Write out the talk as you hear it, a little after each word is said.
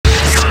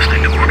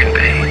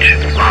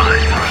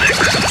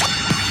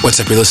What's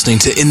up? You're listening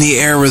to In the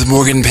Air with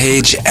Morgan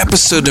Page,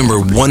 episode number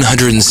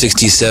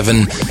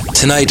 167.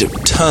 Tonight,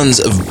 tons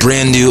of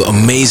brand new,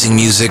 amazing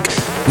music.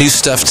 New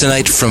stuff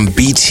tonight from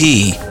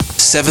BT,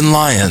 Seven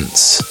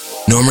Lions,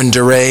 Norman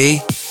Doray,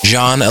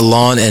 John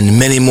Alon, and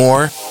many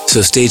more.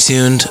 So stay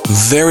tuned.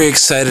 Very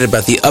excited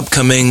about the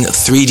upcoming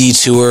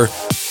 3D tour.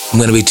 I'm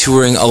going to be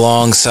touring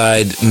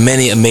alongside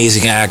many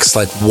amazing acts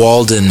like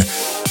Walden,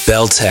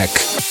 Beltec,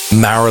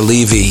 Maura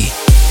Levy,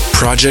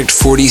 Project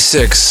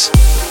 46,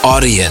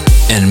 Audion,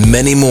 and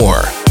many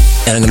more.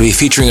 And I'm going to be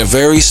featuring a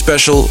very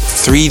special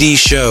 3D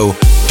show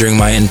during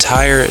my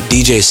entire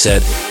DJ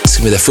set. It's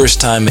going to be the first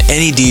time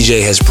any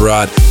DJ has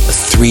brought a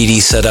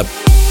 3D setup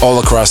all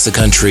across the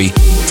country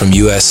from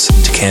US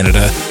to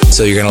Canada.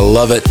 So you're going to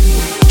love it.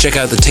 Check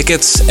out the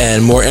tickets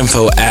and more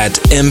info at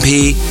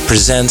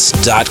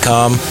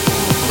mppresents.com.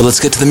 But let's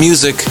get to the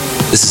music.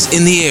 This is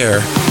In the Air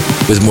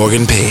with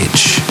Morgan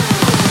Page.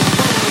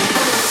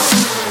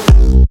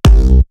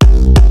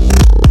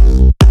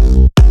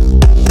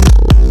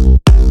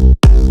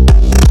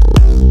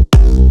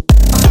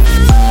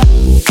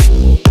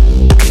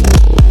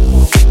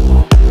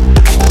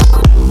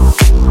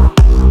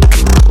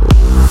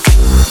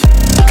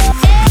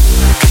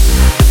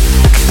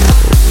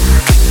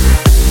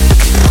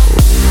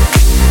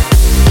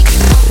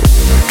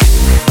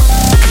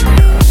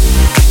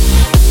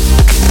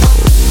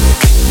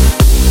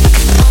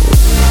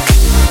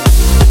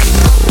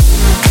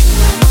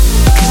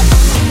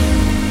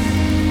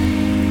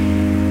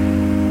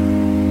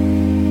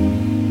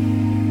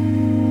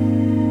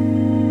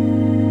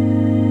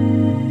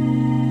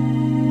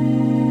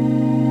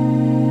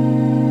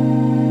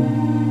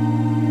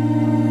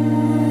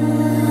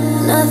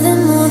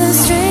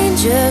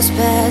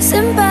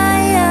 Passing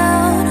by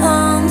out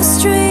on the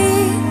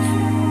street.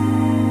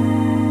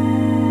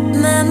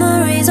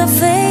 Memories are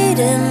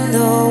fading,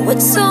 though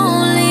it's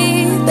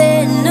only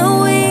been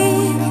a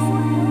week.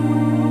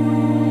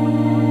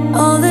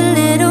 All the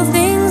little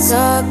things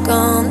are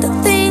gone, the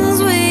things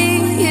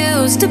we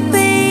used to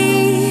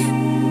be.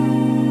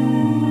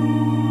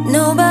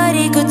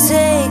 Nobody could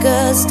take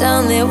us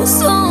down, there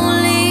was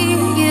only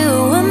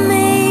you and me.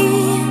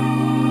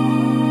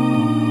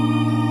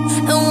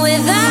 And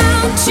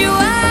without you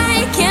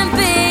I can't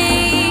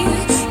be.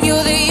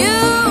 You're the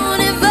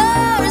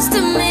universe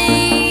to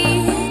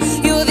me.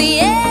 You're the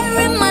air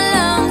in my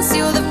lungs.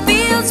 You're the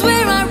fields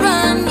where I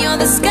run. You're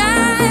the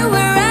sky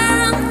where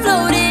I'm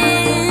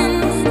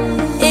floating.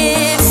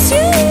 It's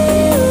you.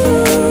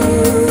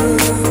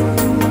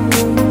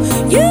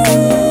 You.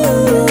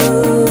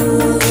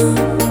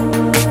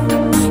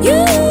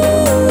 You.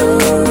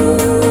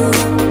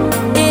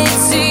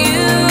 It's you.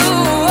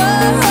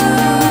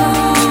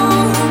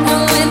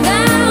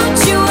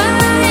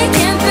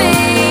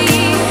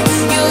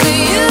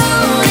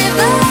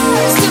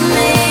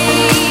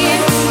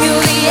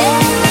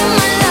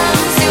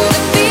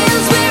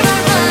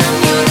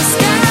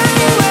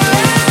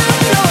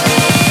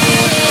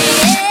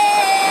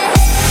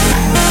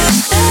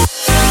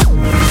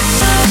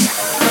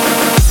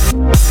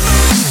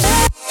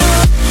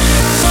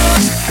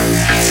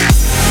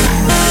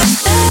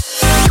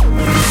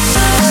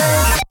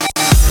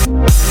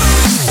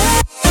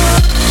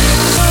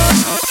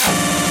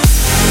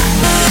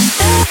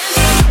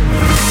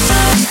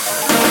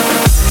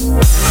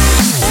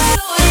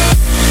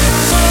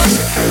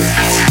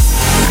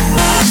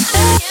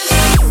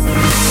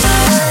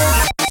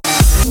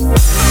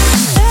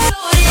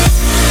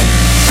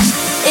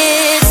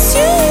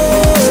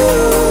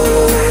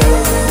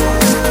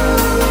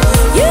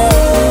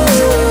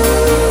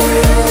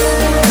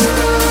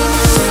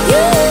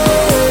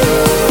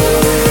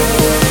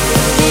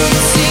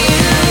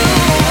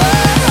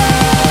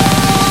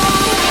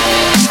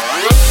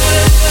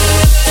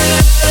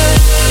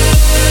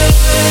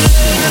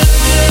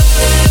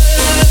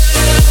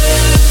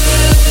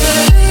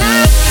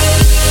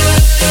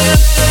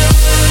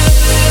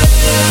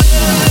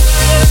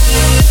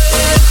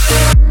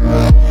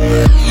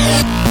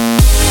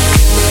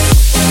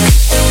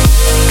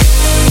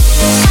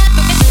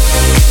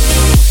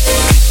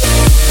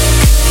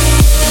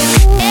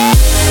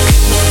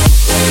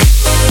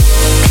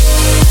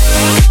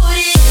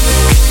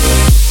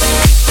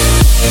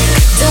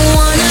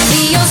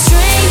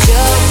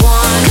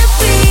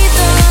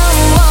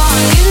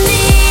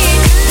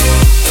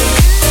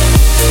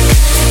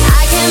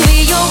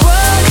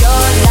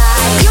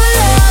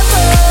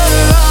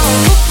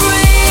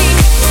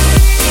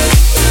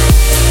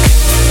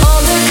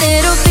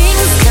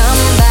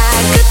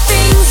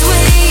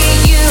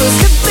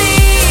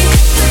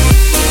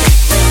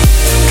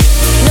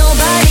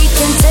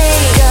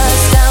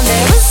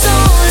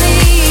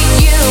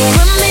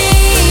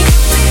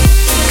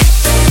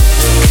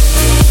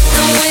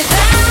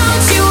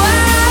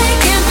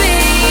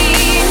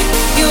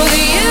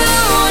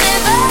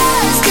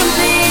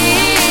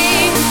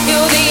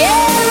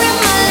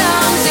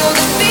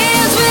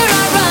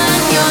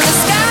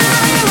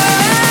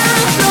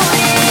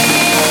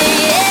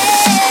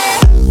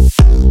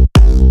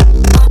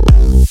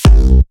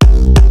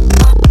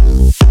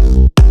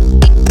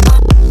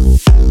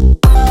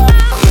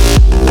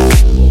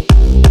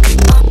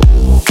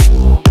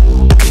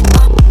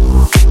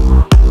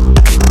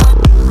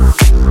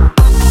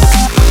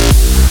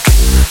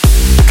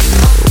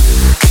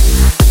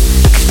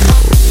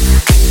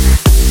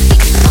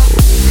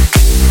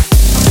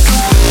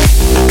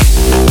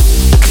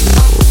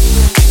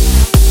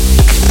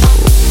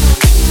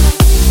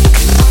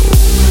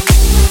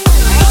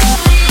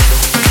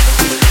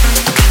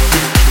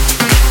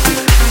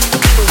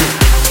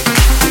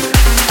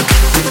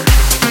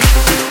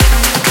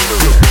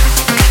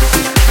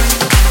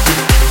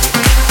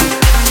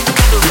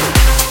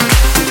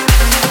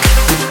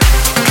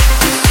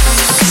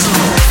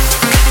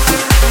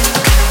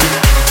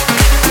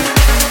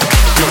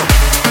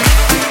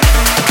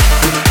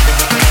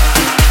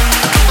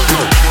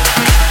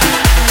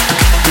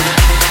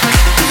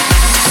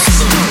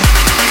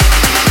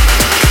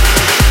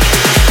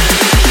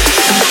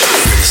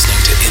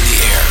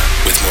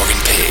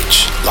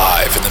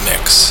 the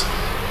mix.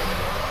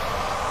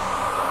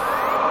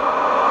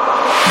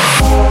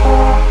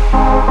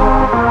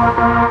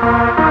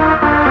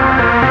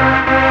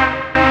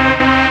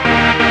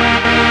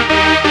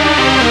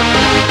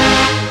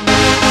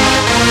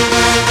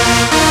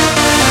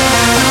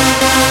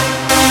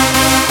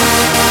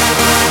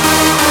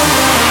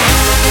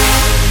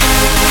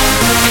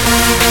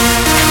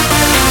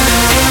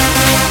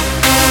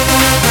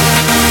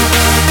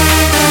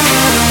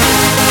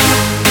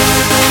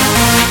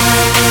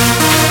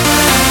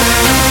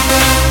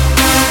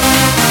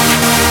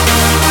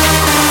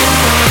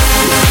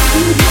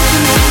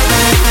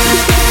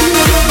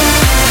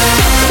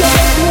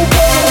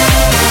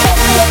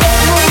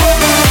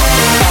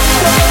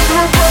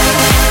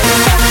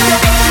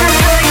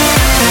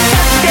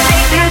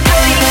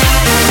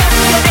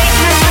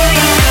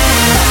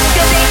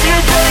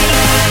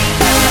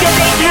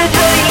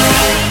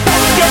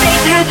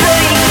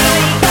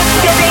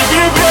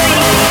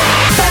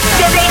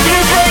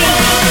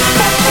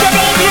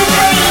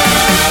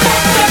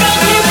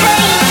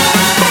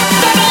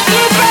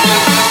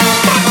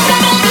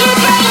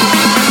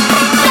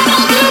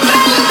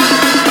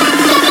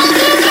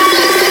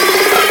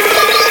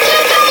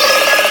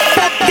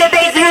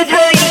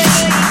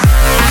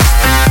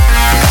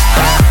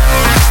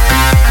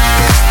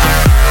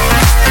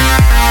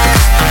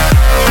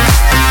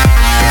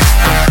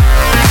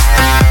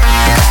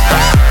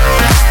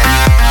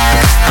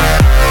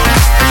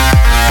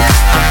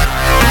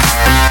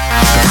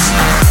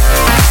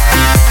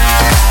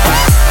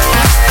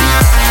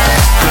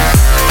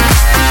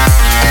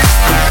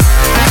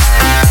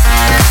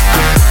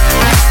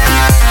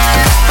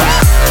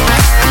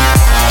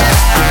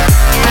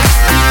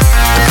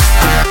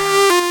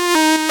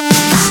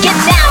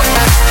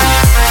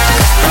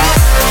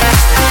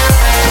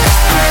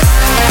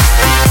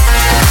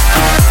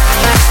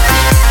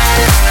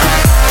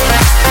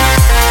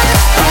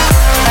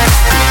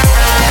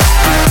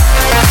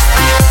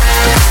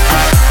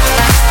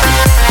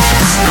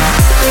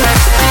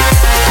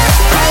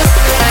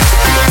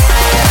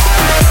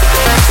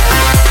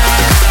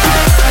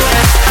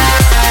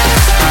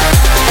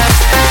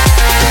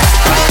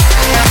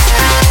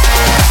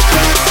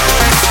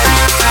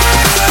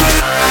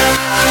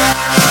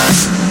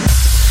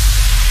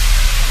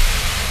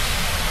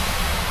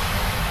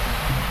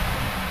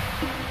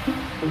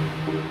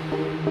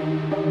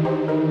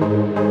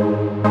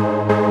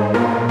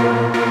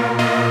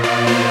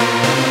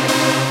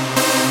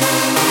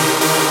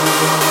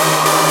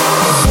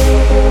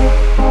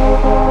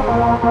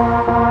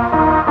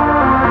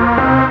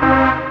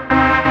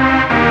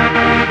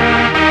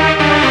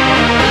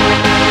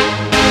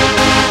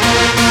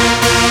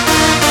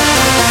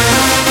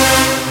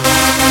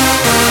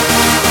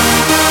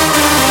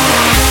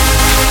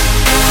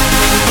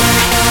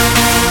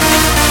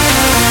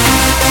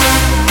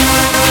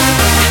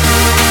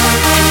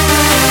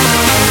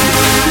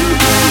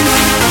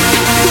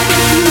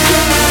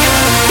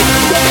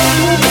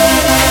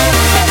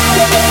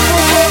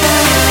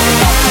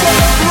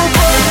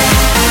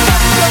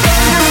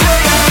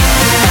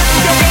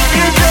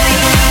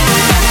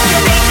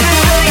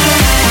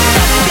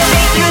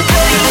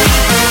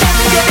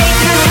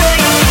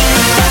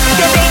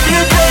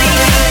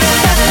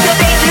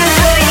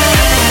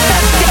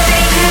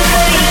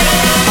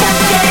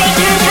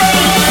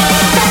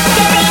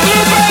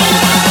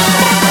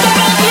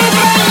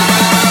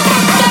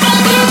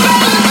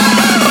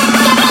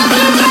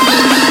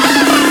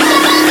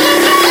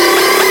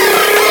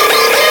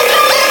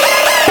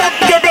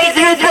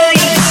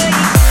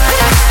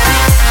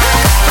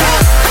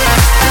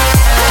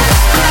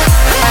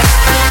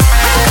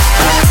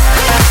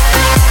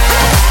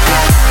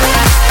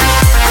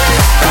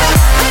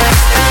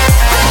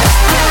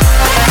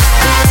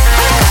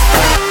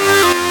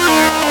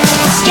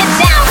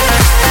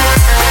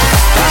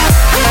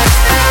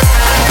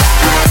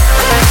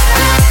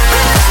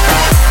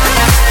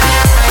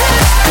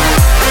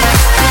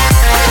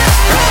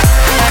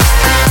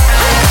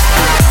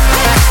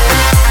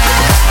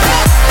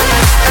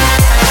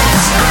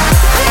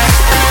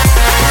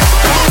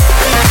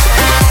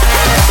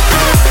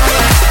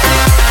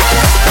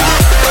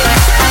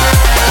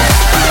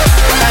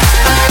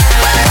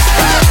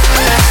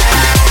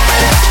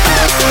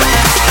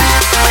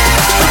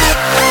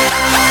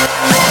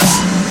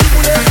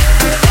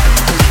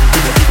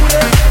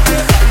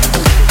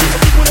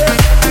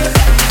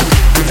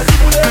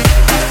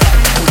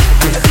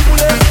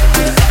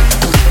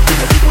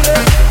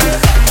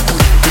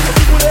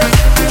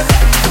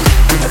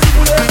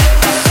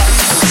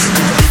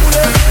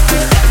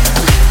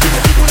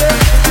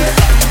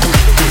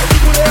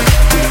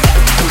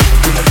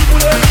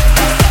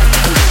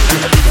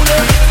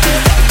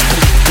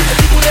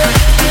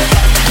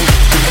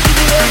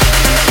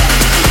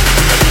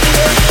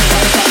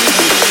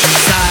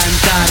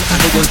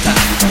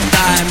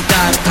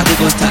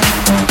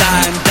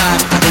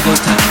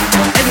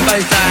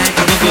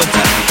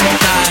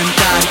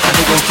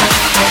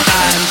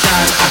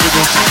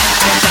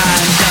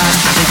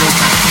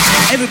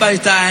 Everybody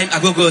time, I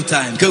go good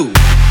time. Go.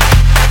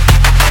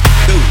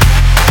 Go.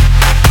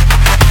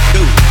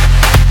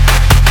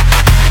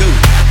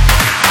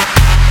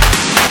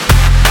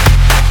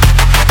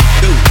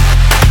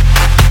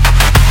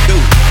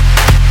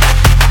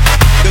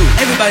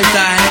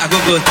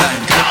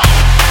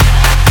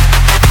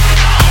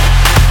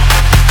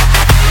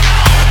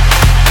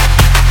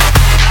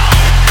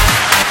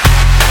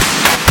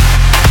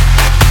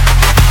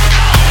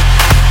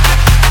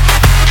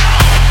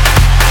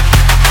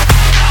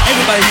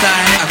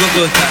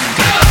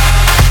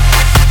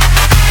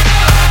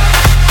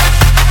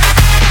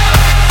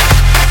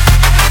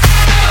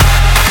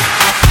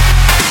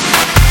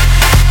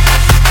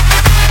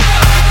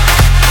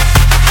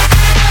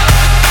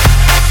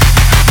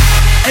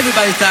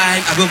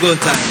 I go go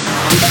time.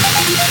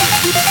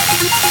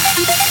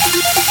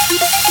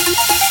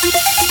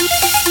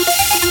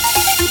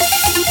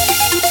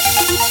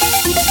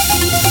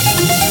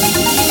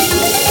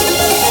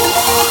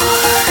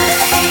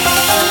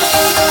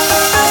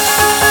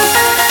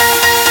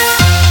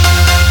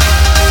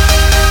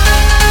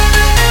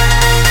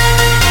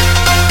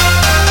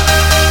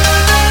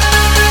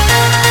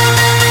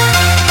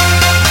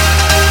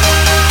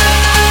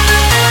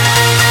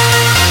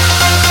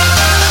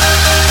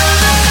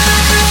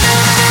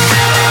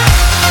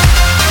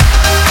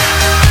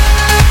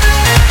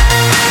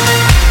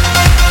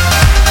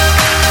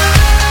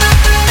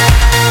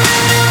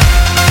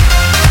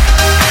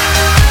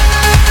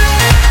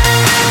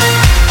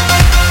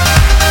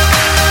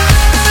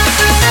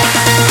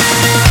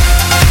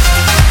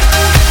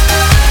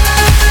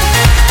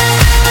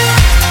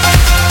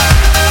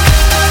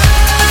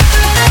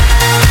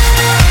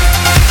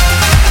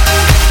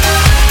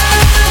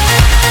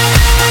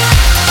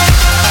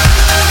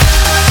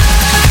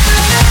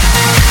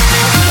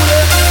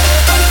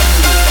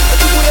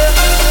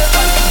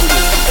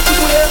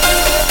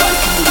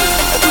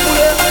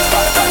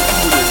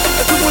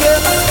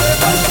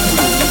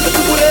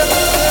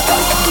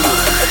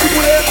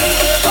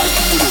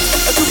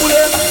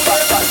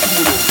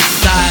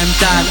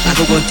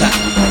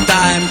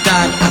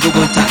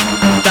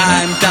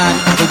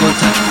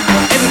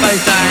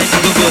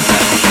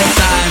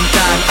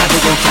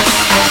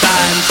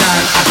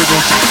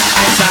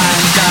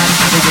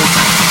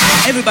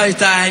 Everybody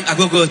time, I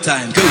go go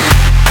time. Go.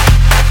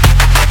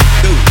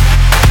 Go.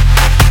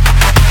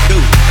 Go.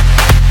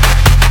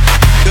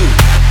 Go.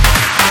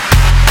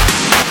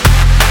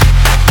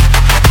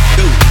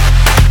 Go.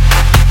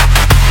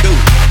 Go.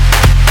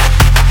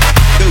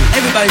 Go.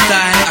 Everybody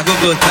time, I go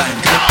go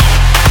time. Go.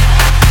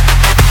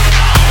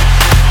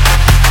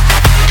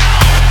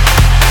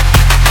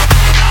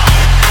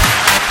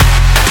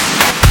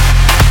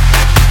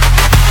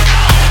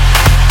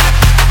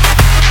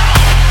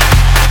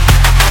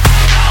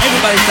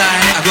 Everybody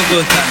time, I go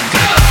go time.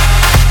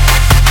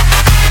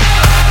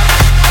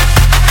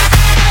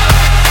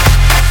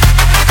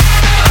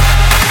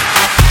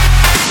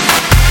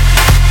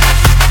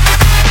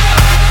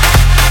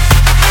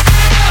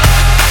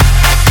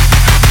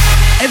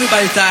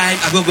 Everybody time,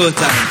 I go go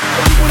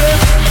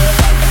time.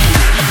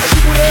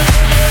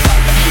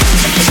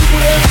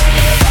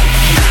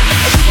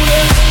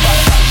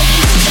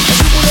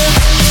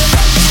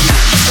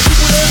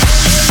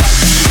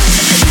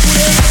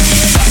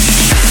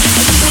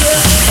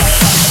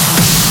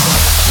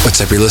 What's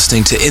up? You're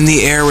listening to In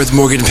the Air with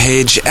Morgan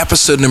Page,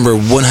 episode number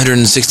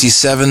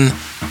 167. In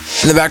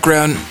the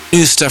background,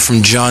 new stuff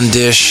from John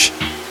Dish.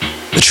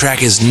 The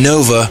track is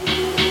Nova,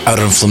 out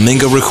on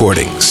Flamingo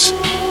Recordings.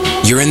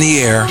 You're in the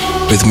Air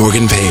with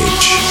Morgan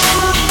Page.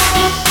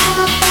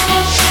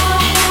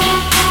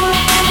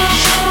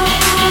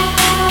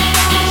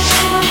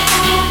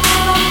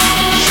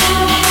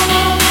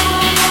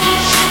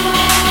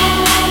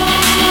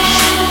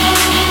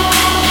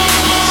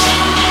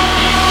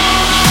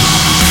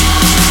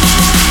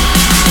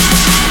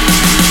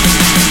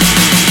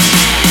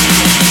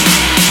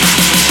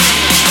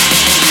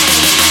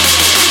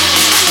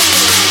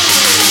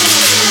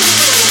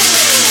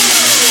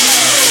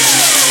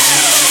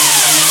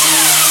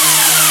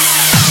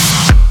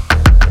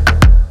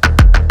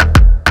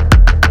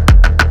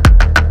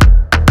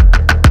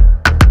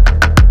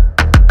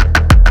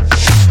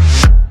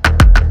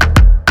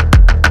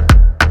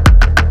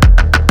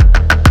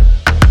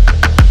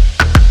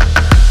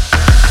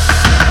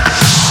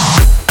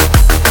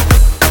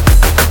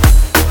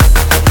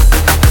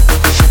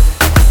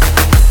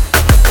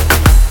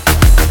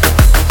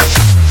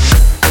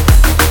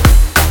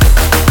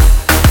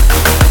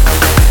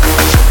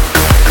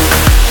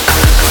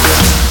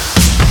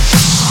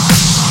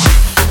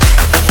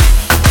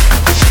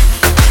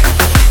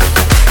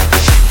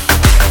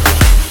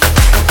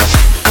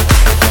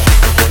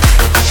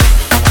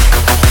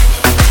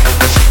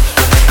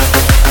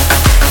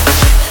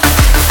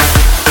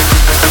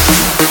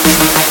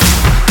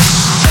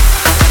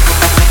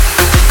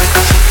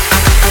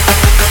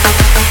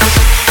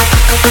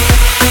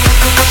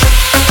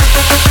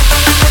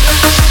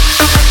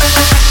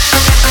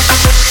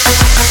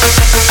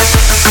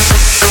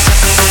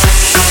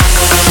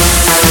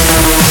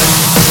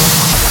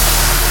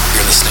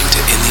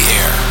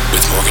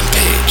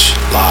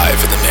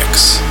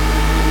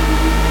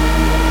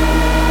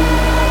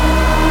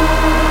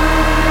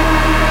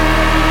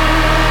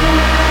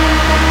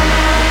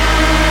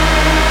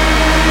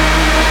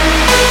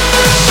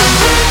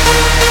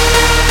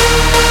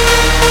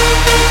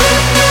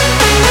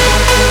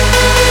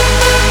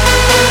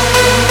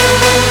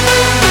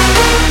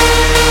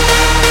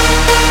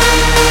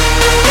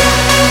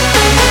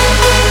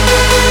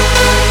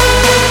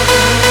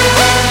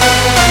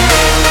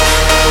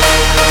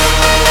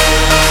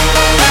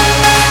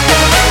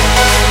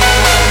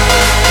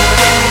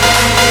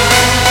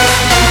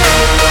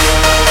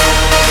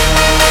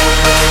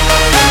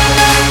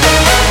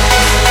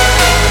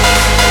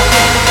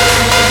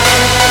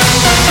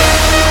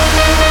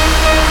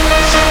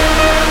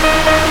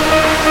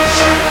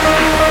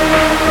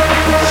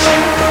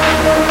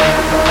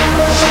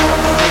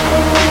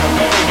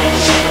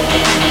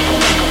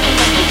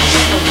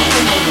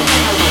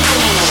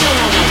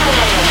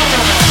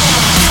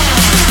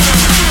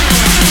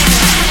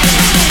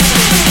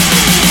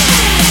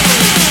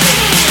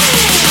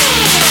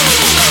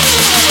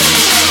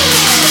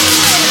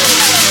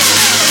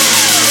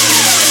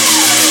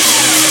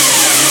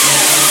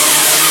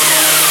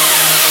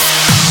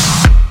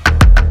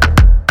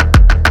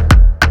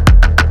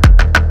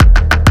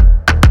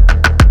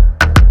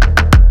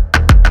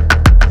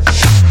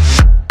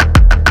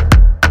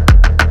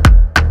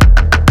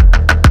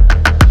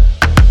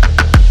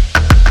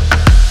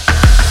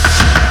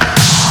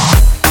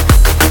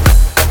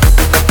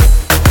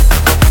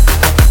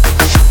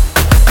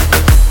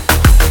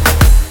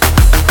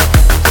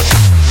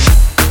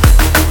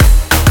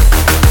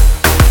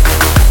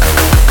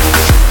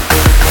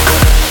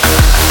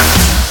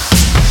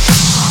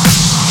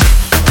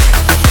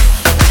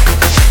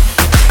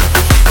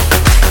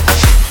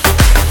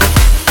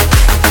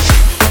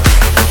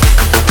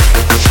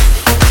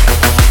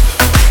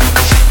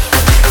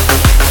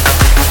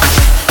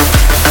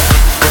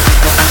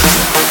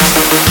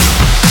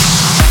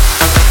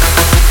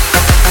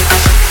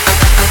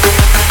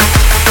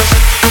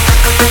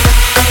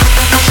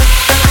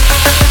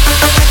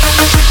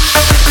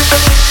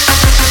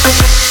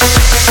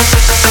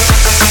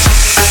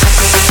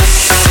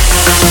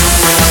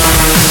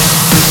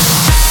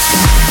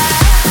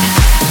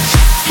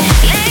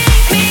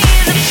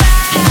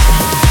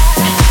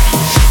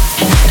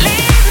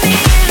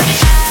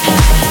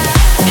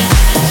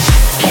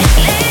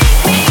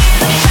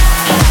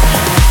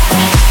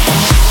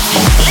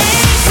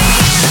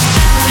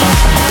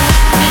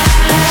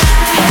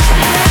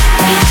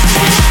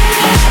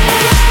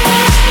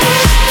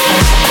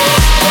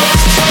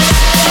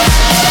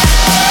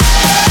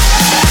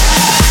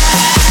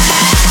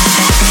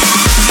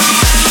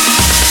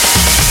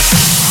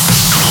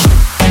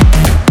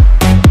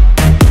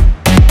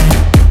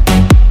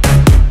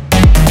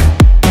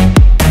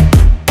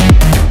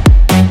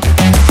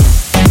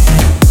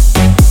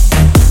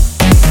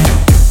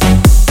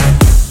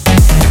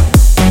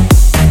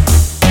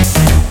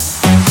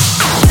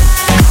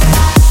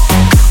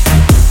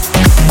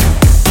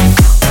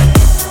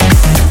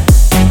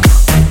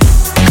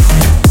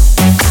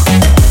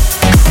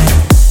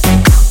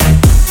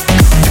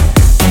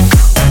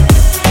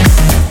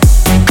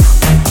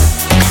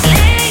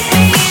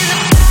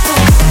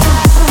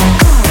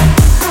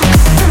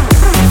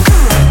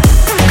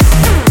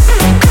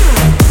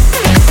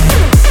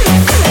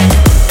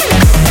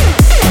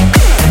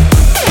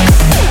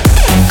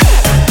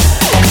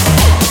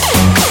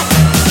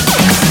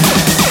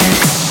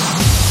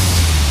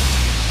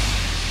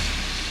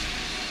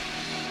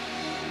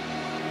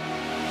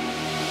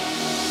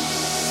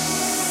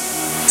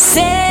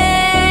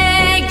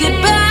 Say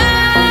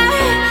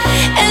goodbye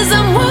as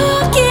I'm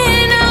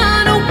walking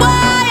on a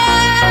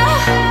wire.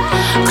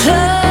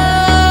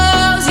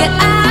 Close your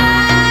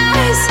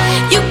eyes,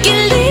 you can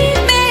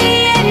leave me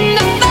in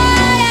the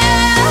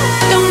fire.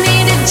 Don't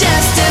need to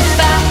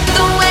justify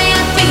the way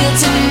I feel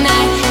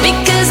tonight,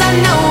 because I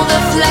know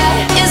the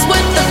flight is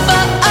worth the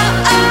fight.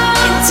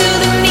 Into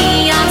the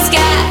neon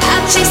sky,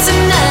 I'll chase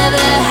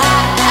another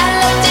high. I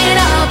left it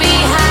all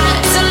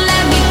behind, so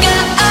let me go.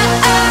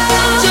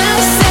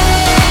 Just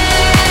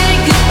say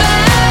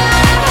goodbye.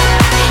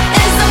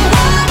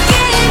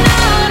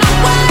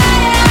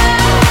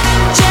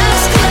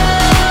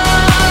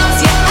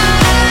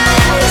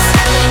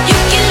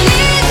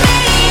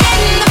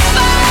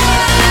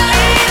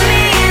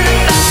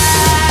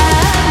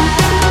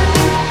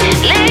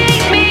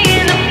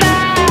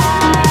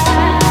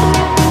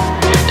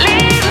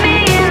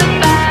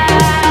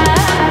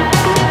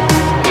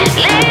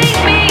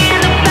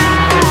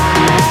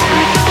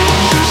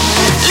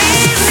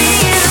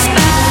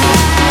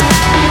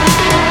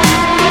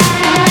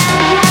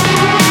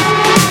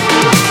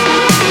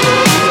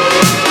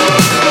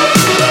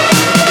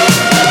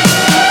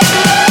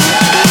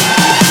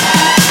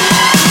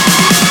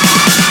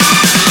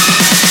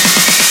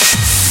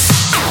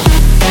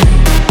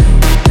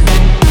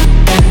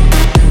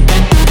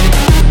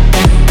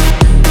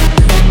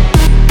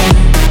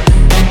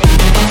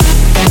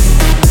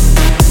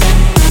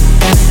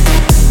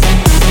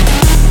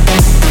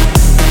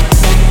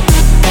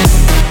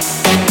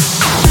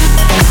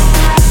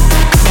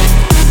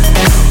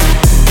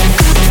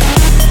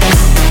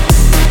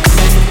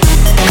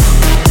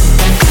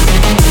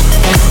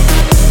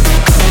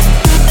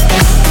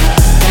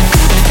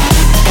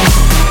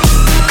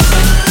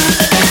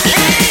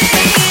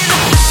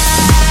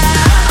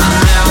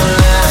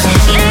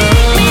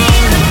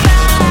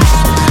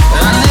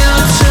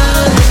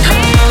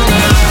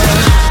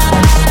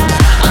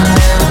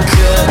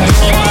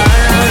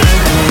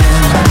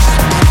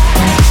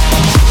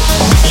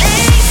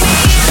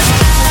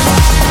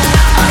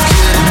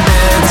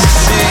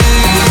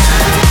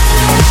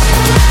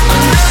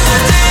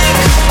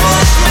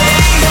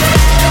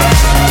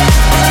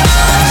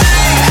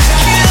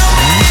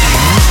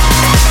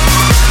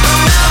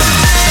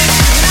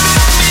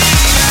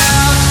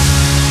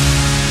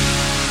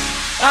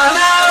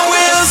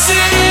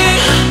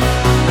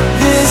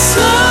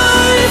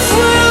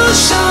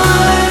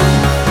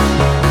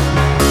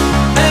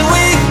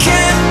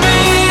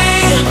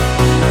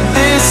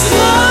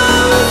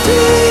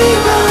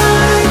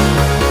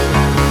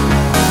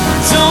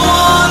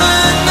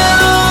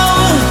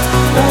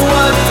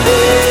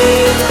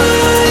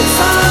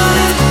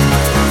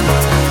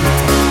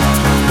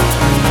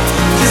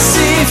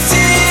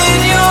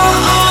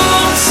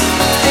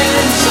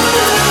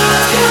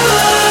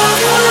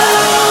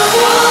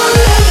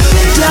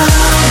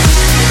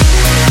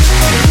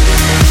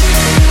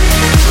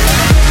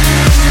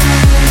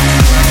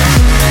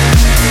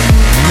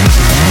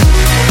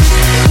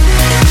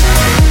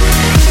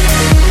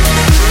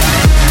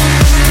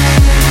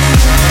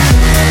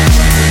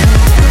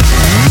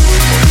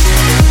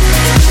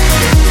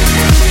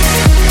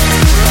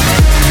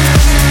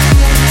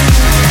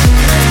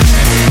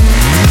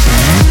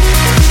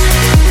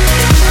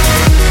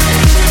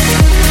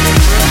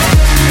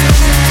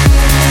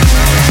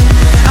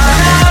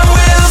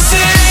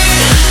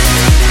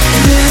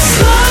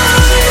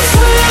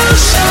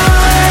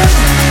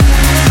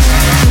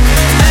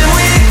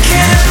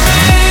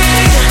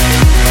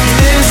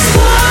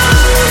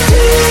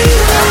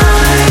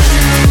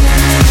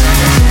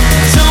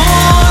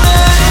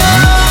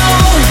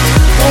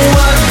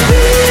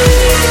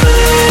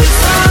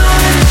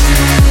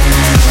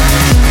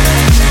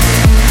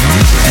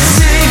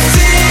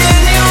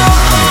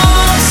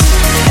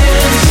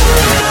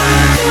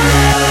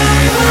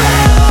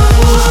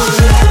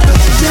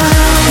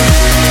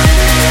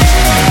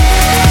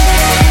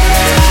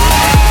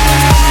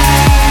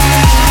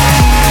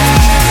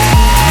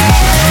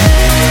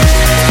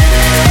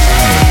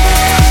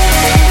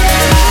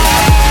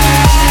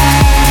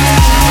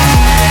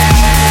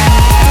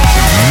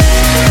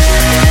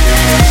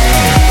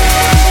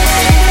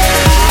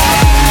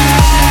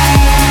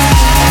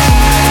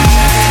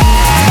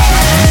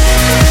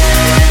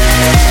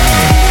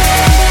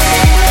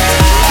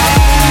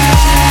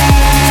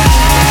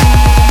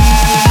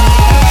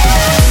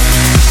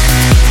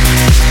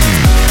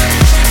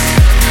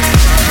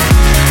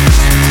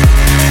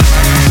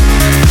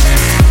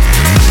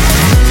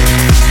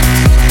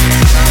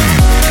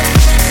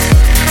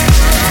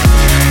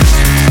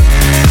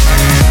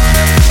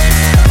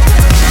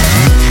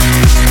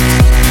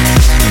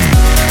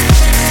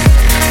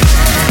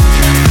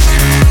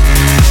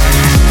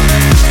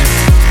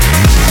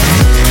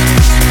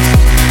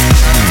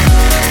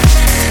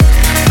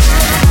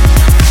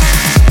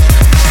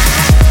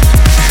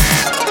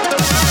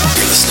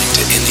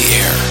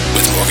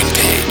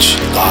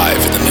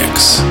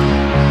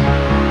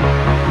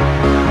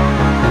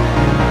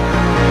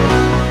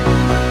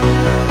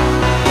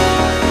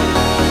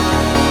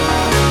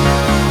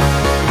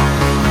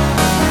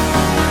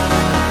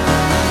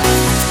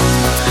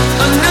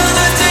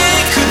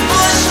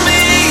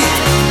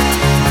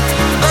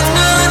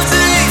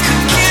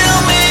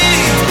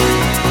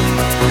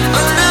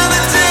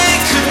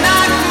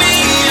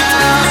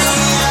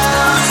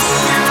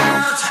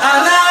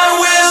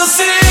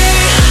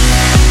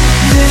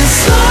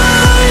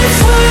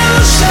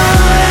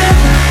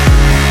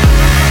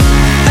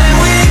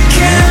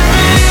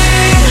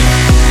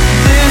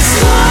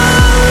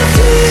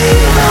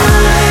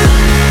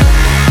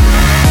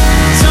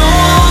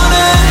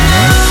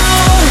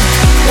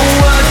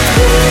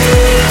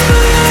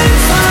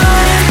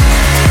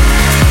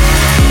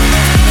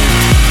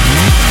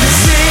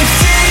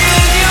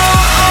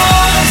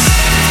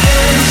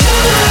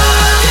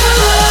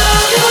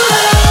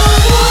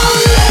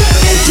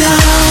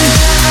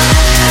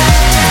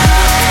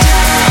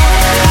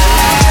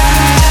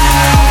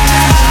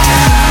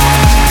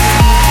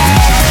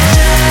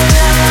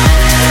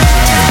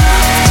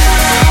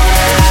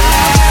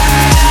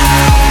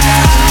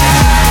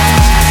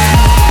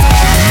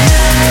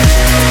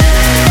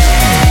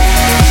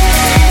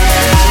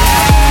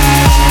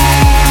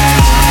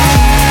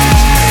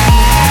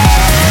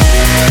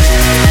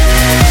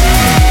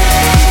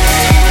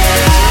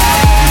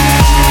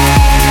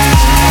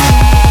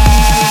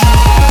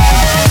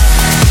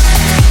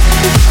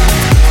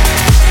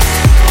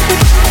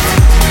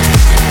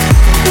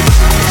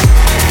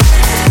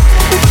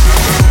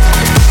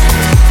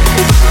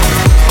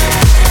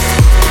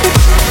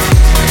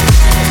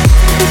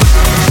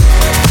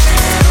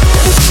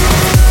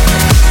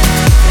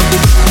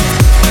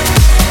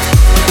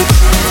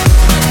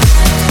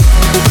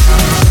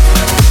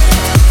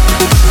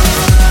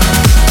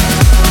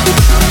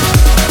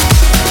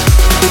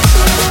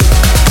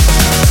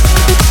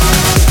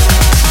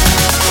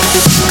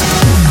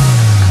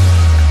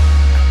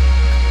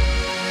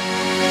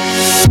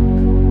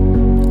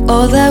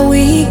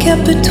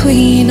 kept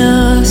between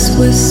us,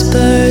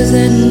 whispers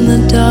in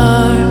the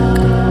dark.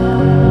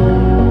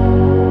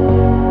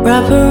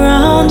 Wrap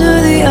around to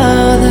the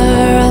other,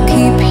 I'll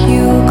keep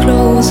you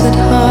close at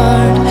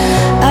heart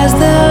as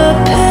the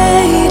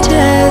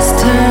pages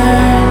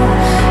turn.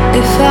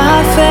 If I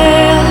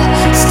fail,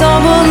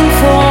 stumble and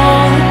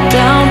fall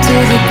down to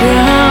the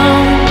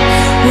ground,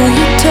 will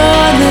you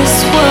turn this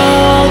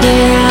world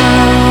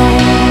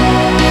around?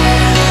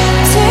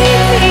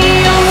 Take me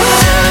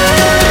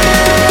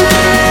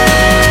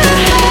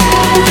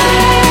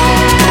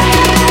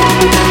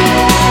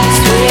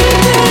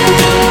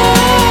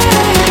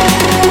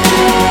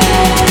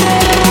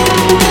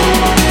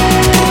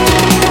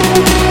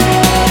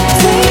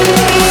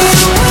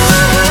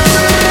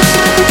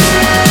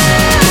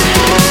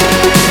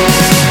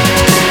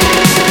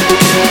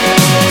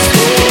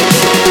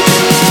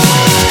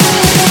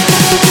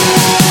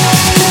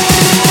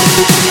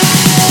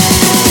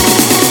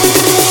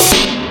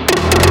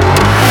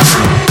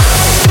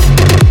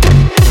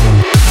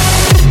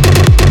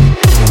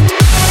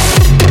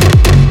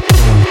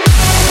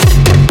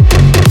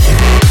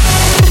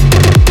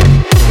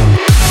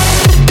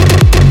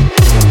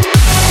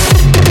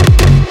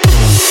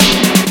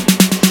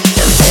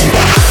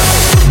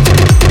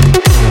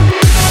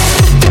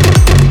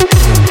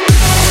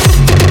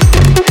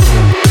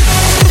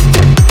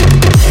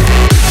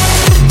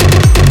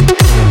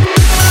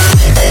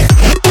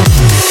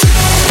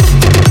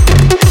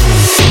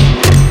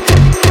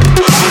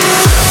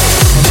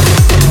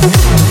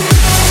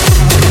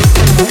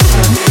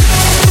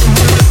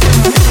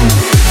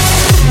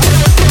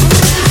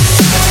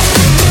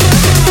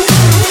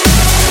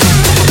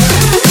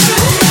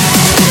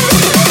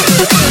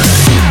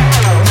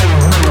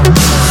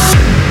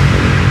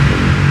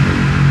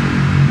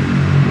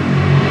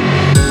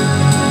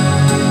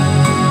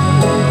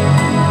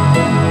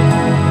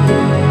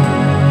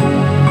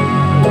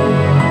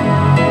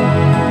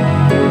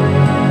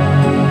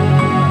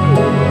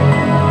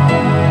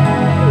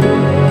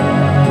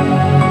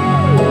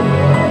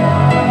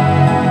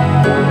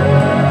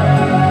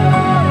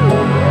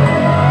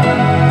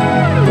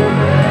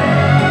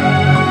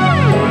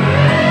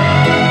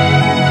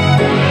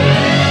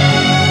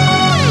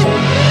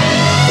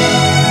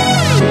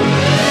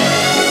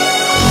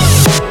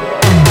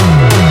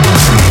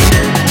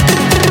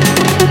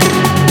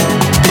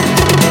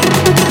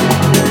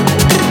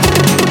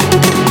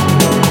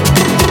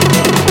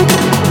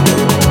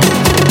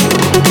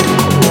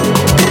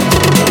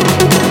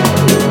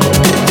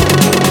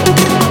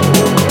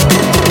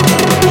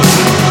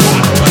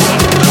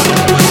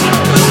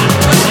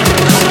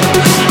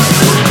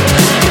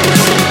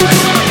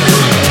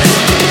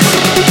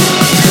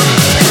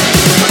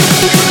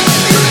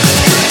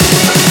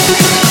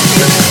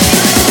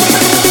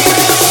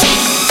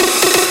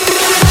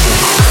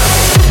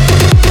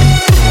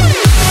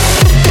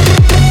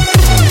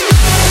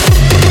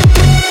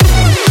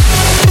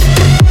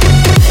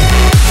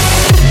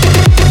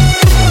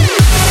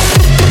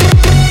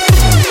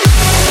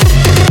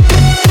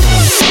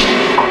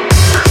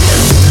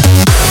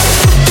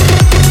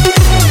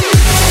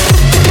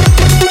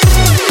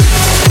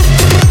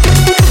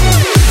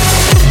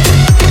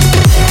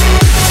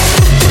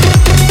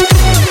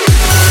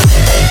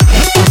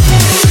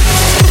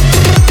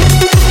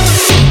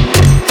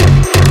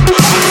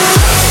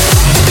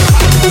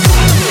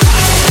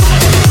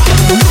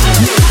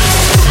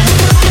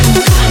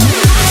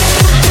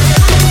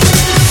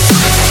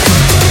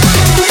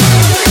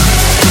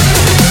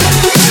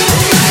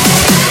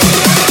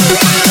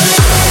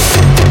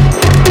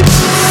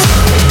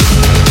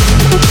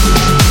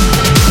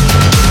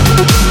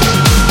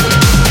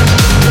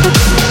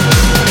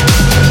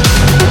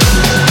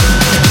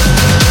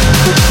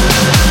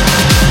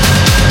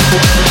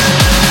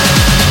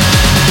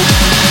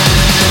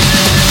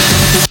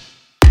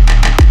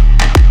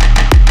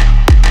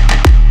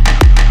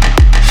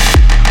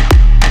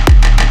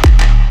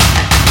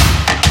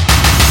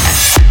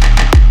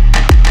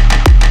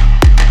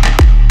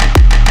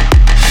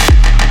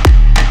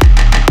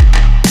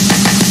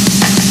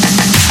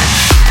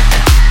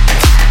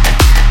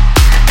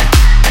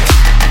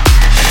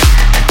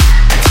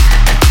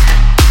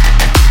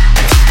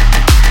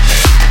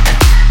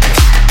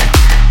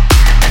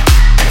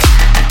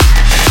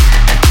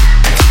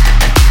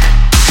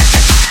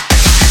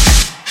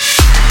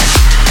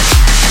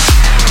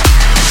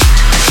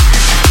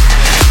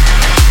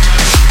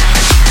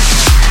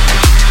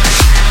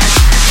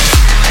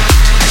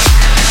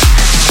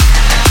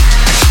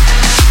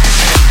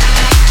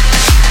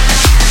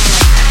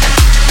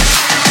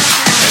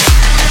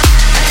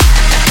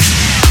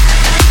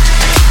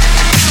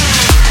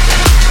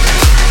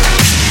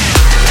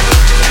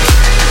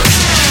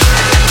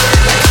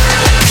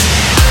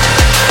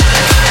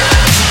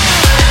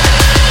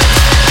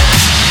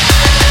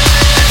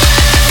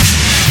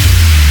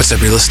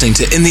You're listening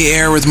to In the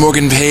Air with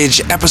Morgan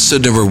Page,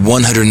 episode number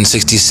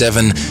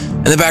 167.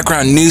 In the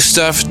background, new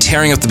stuff,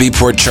 tearing up the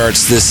Beatport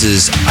charts. This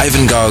is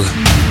Ivan Gog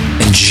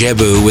and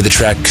Jebu with the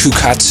track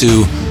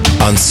Kukatsu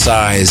on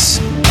Size.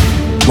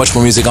 much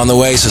more music on the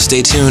way, so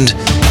stay tuned.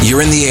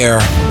 You're in the air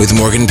with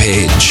Morgan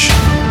Page.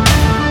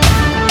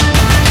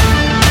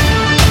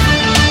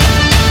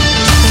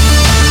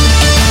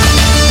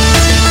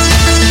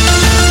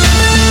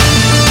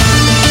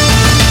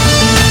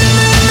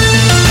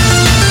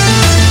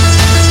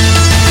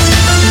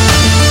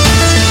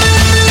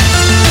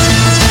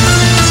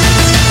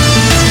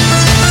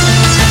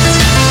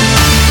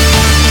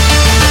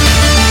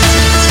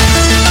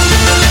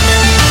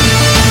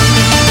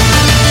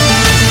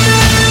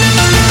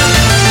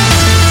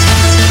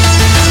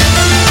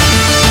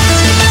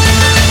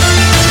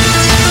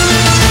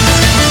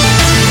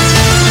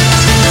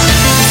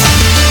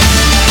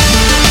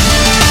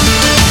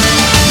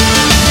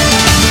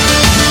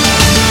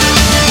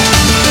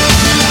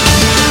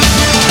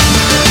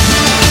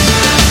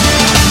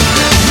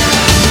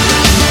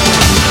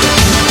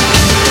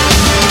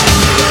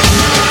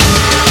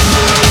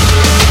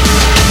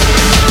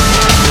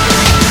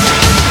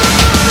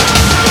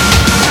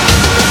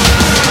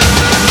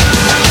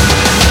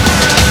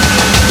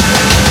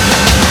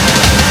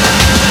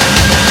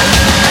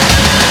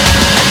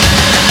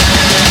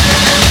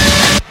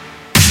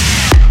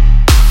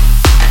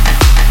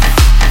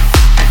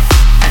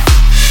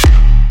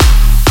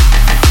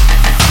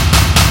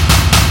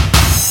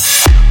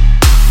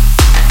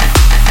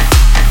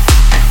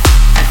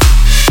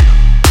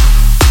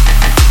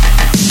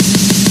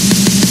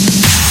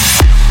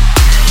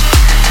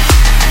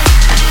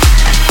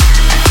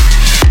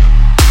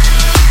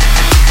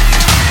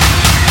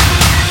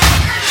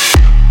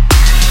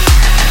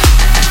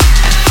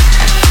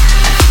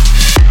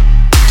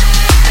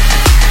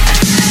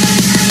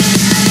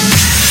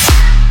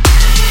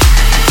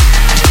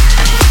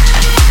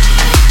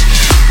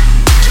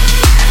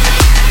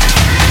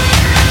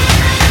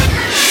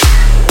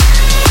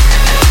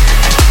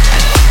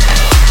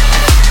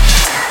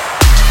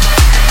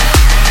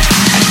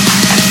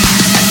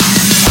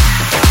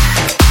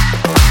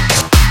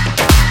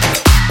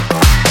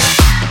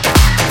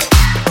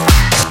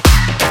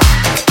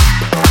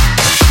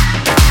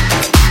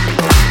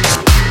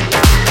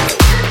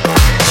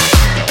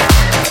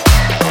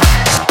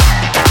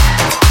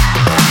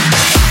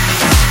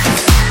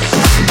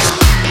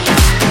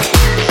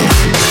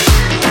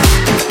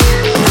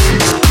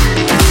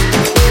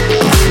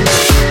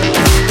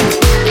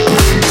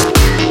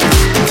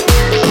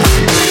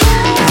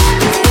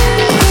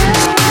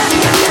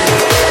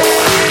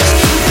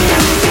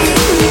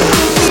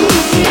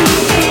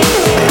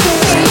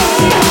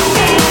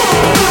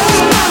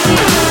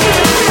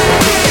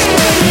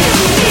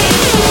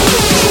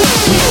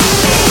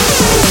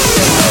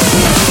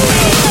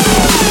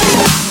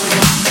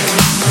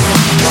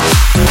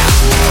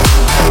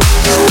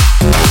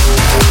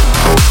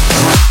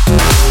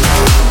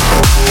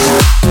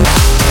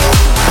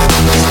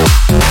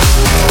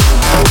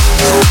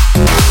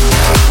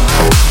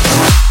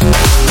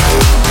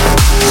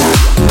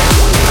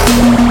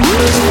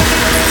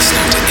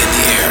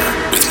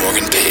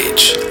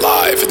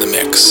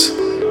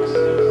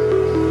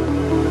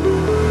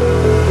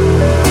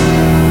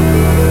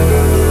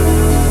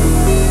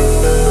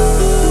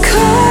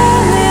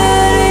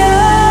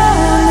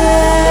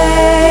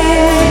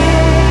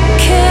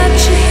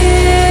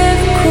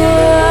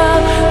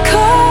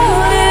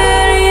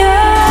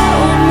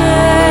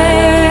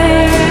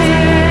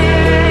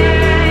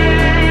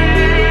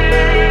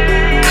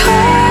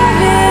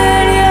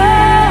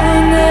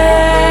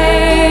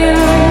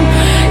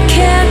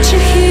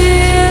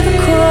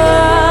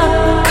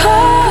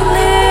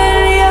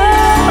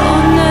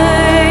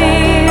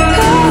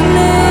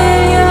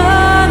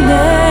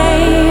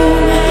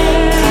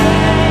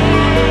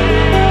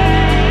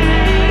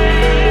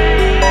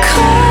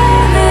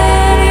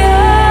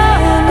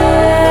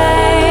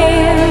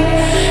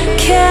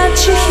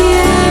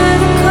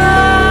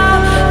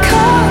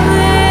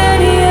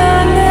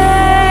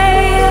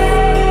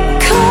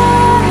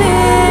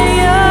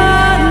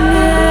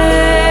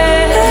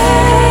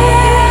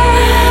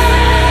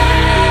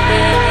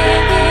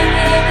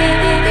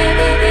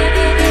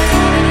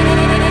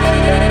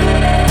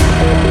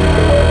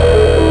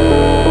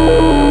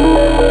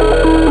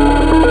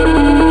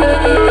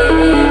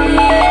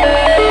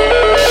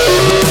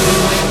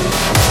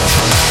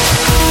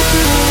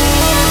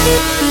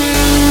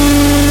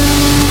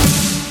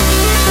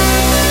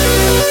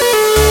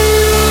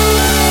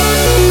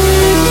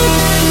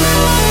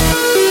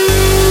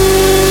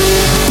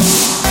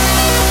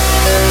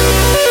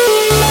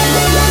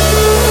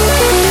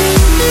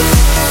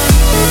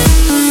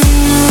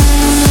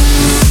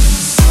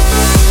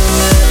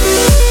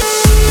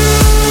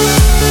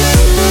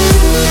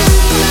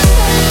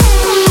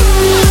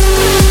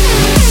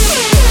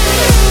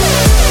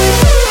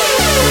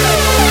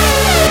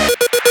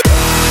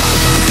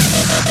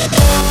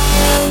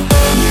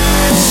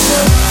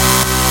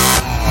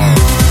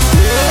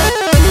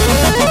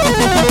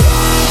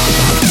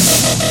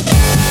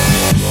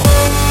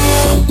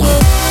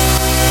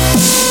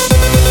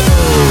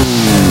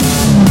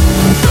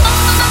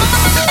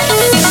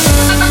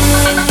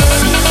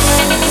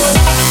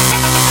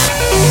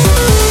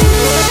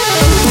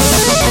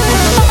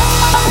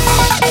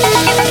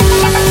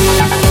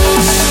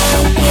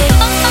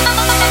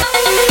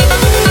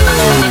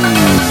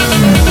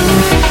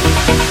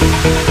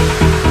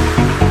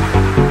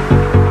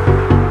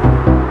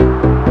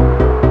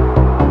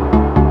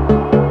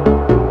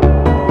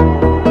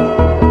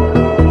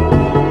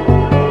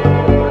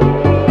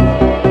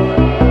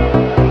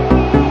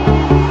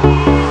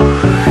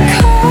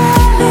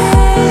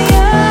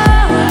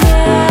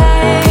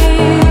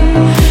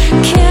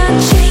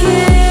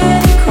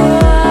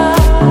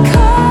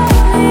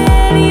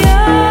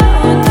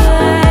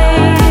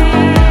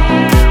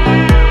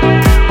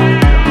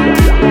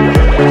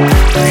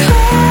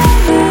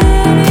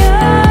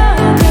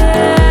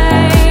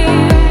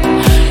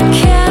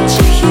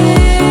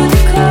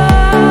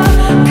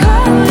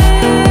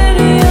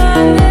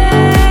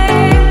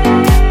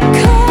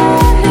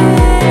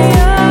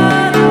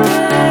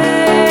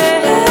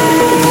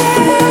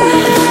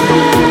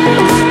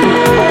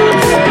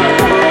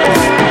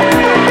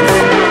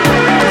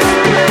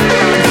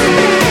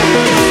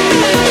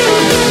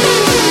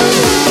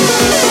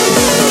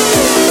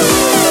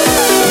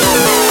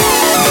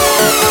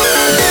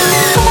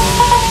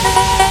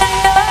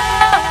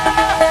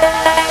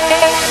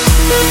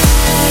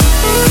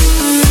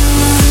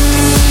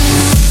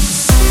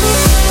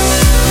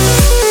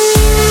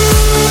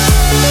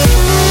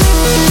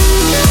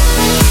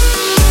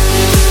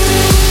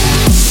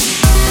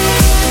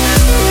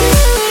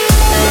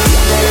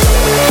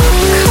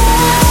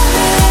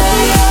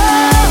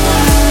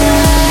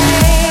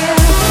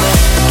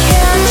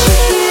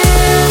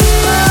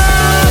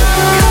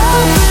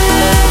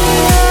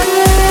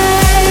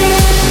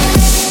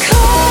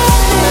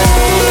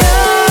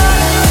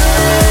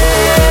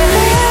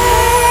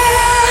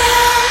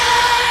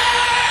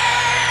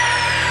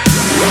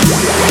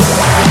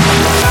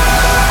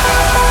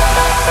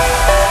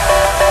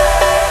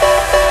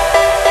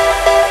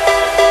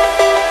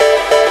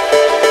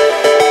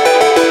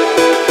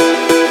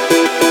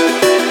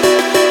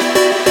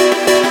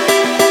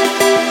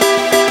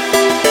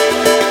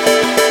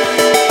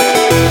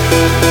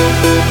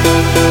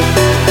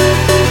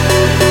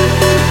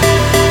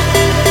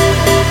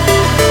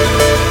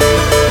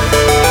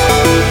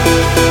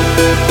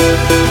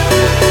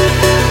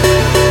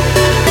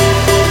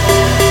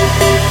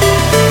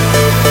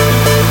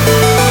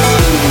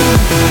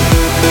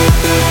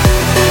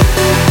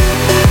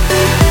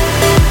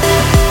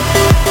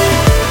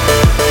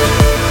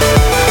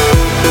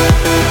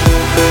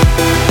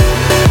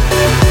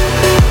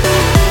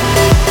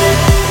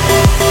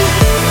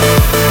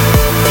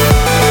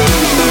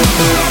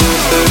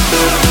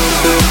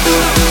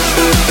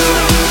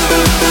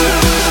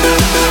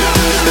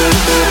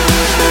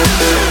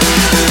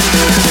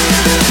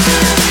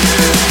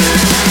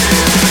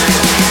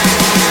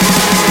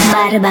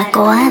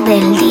 Barbacoa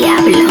del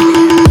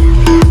Diablo.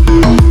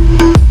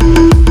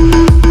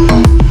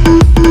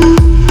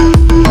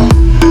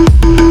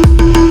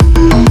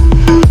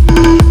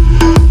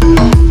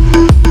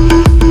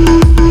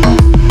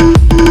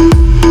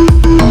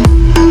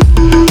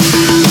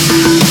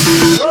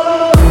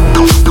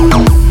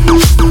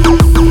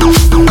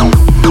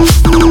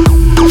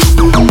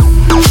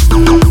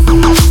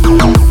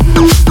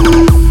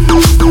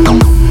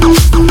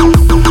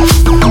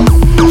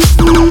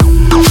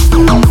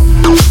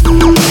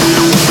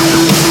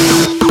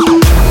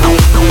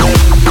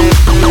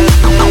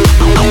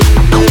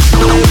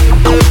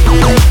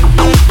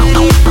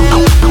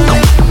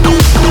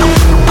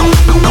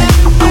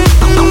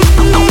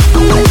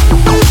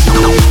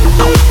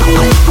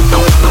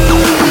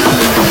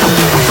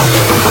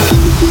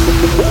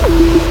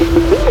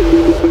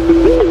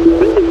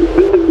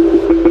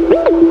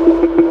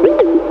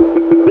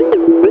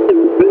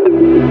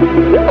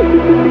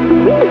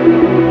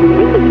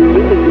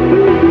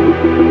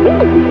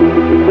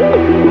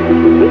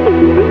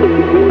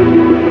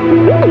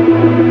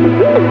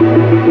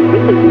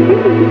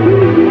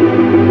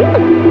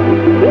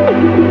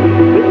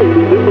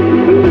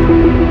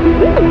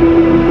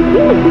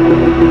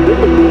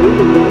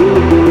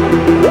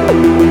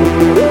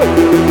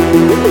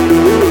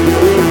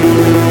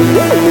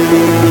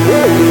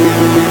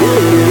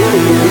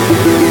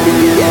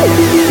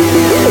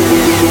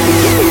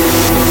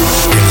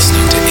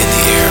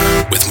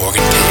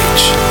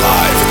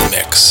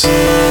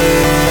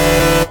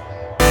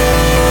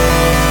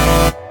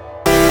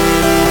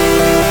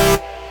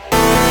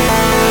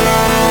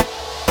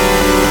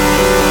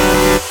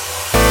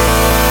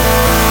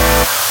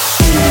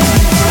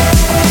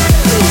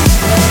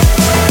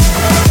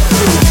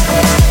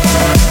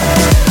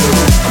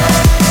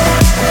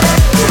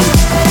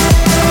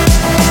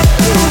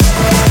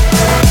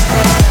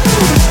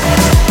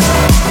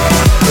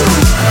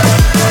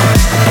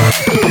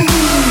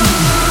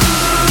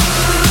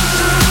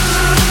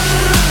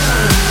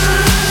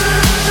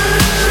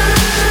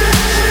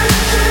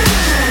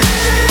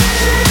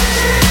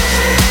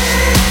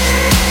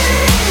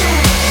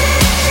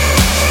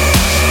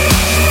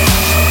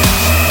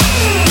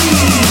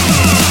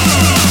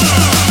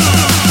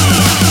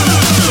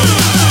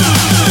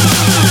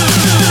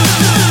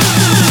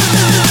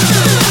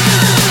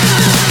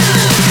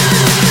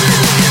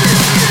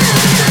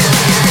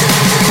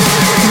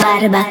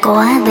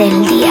 Barbacoa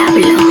del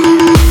Diablo.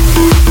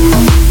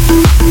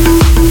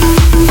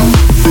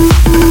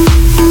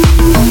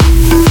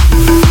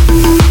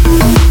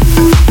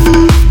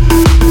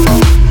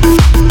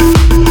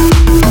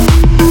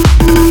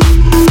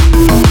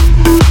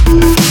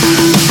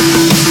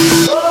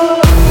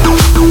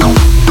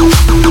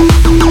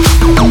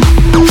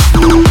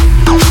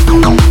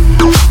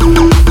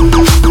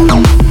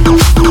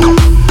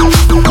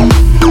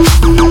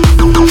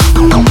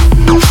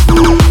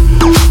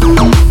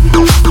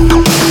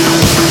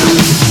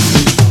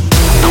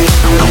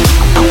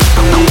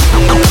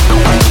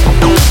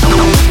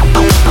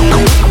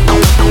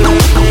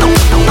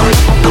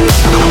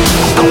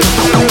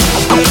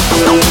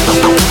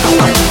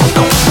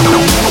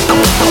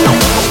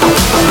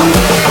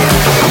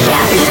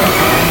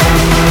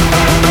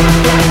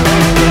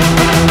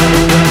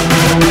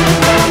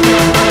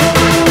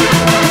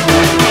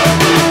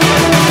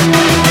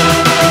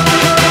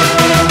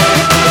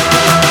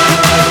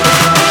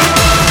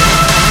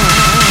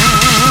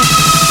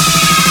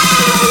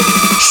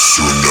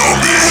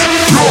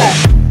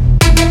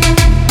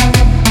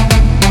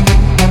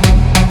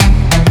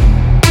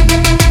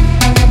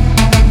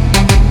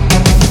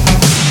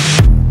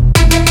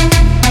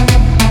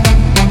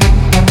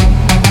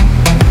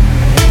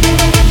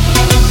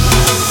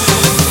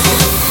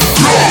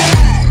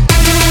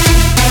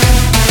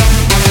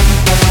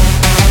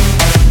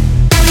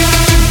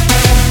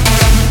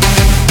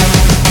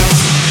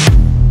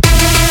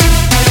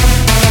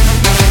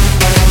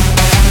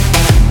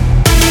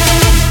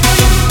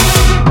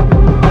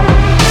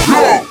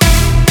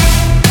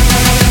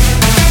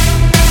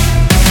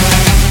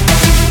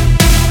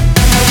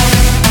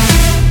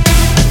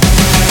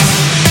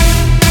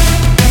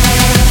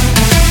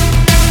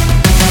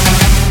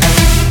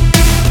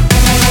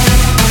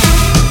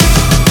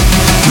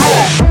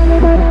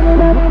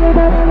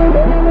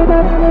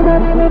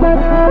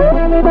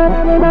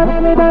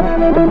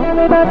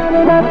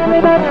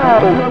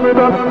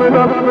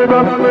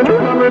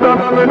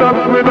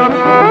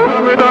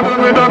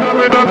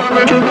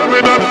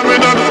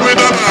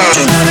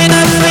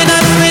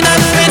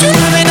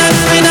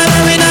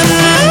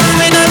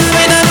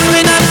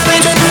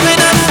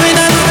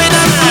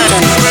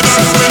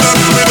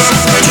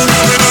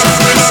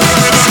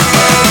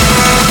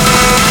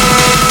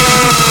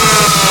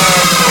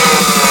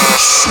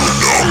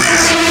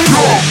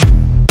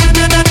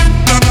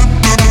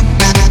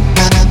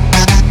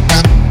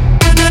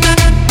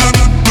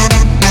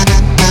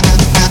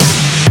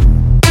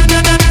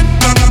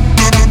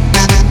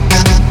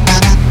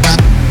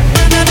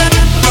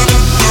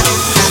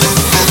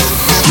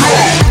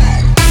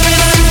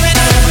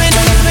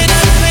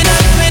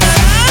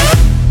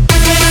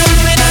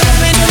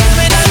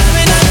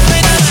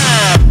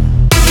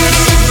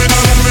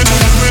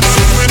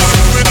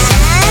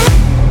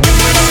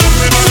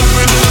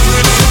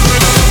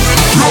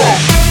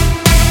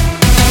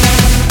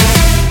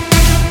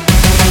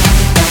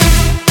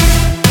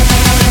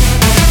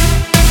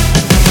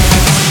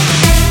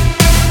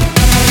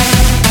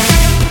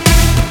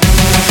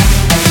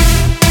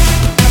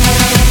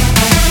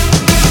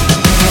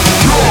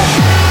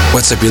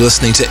 What's up? You're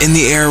listening to In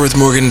the Air with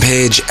Morgan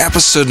Page,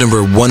 episode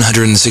number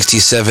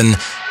 167.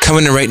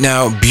 Coming in right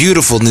now,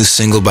 beautiful new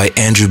single by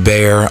Andrew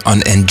Bayer on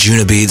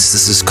Anjunabeats.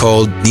 This is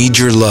called Need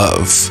Your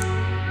Love.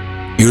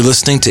 You're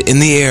listening to In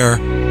the Air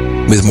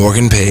with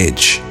Morgan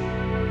Page.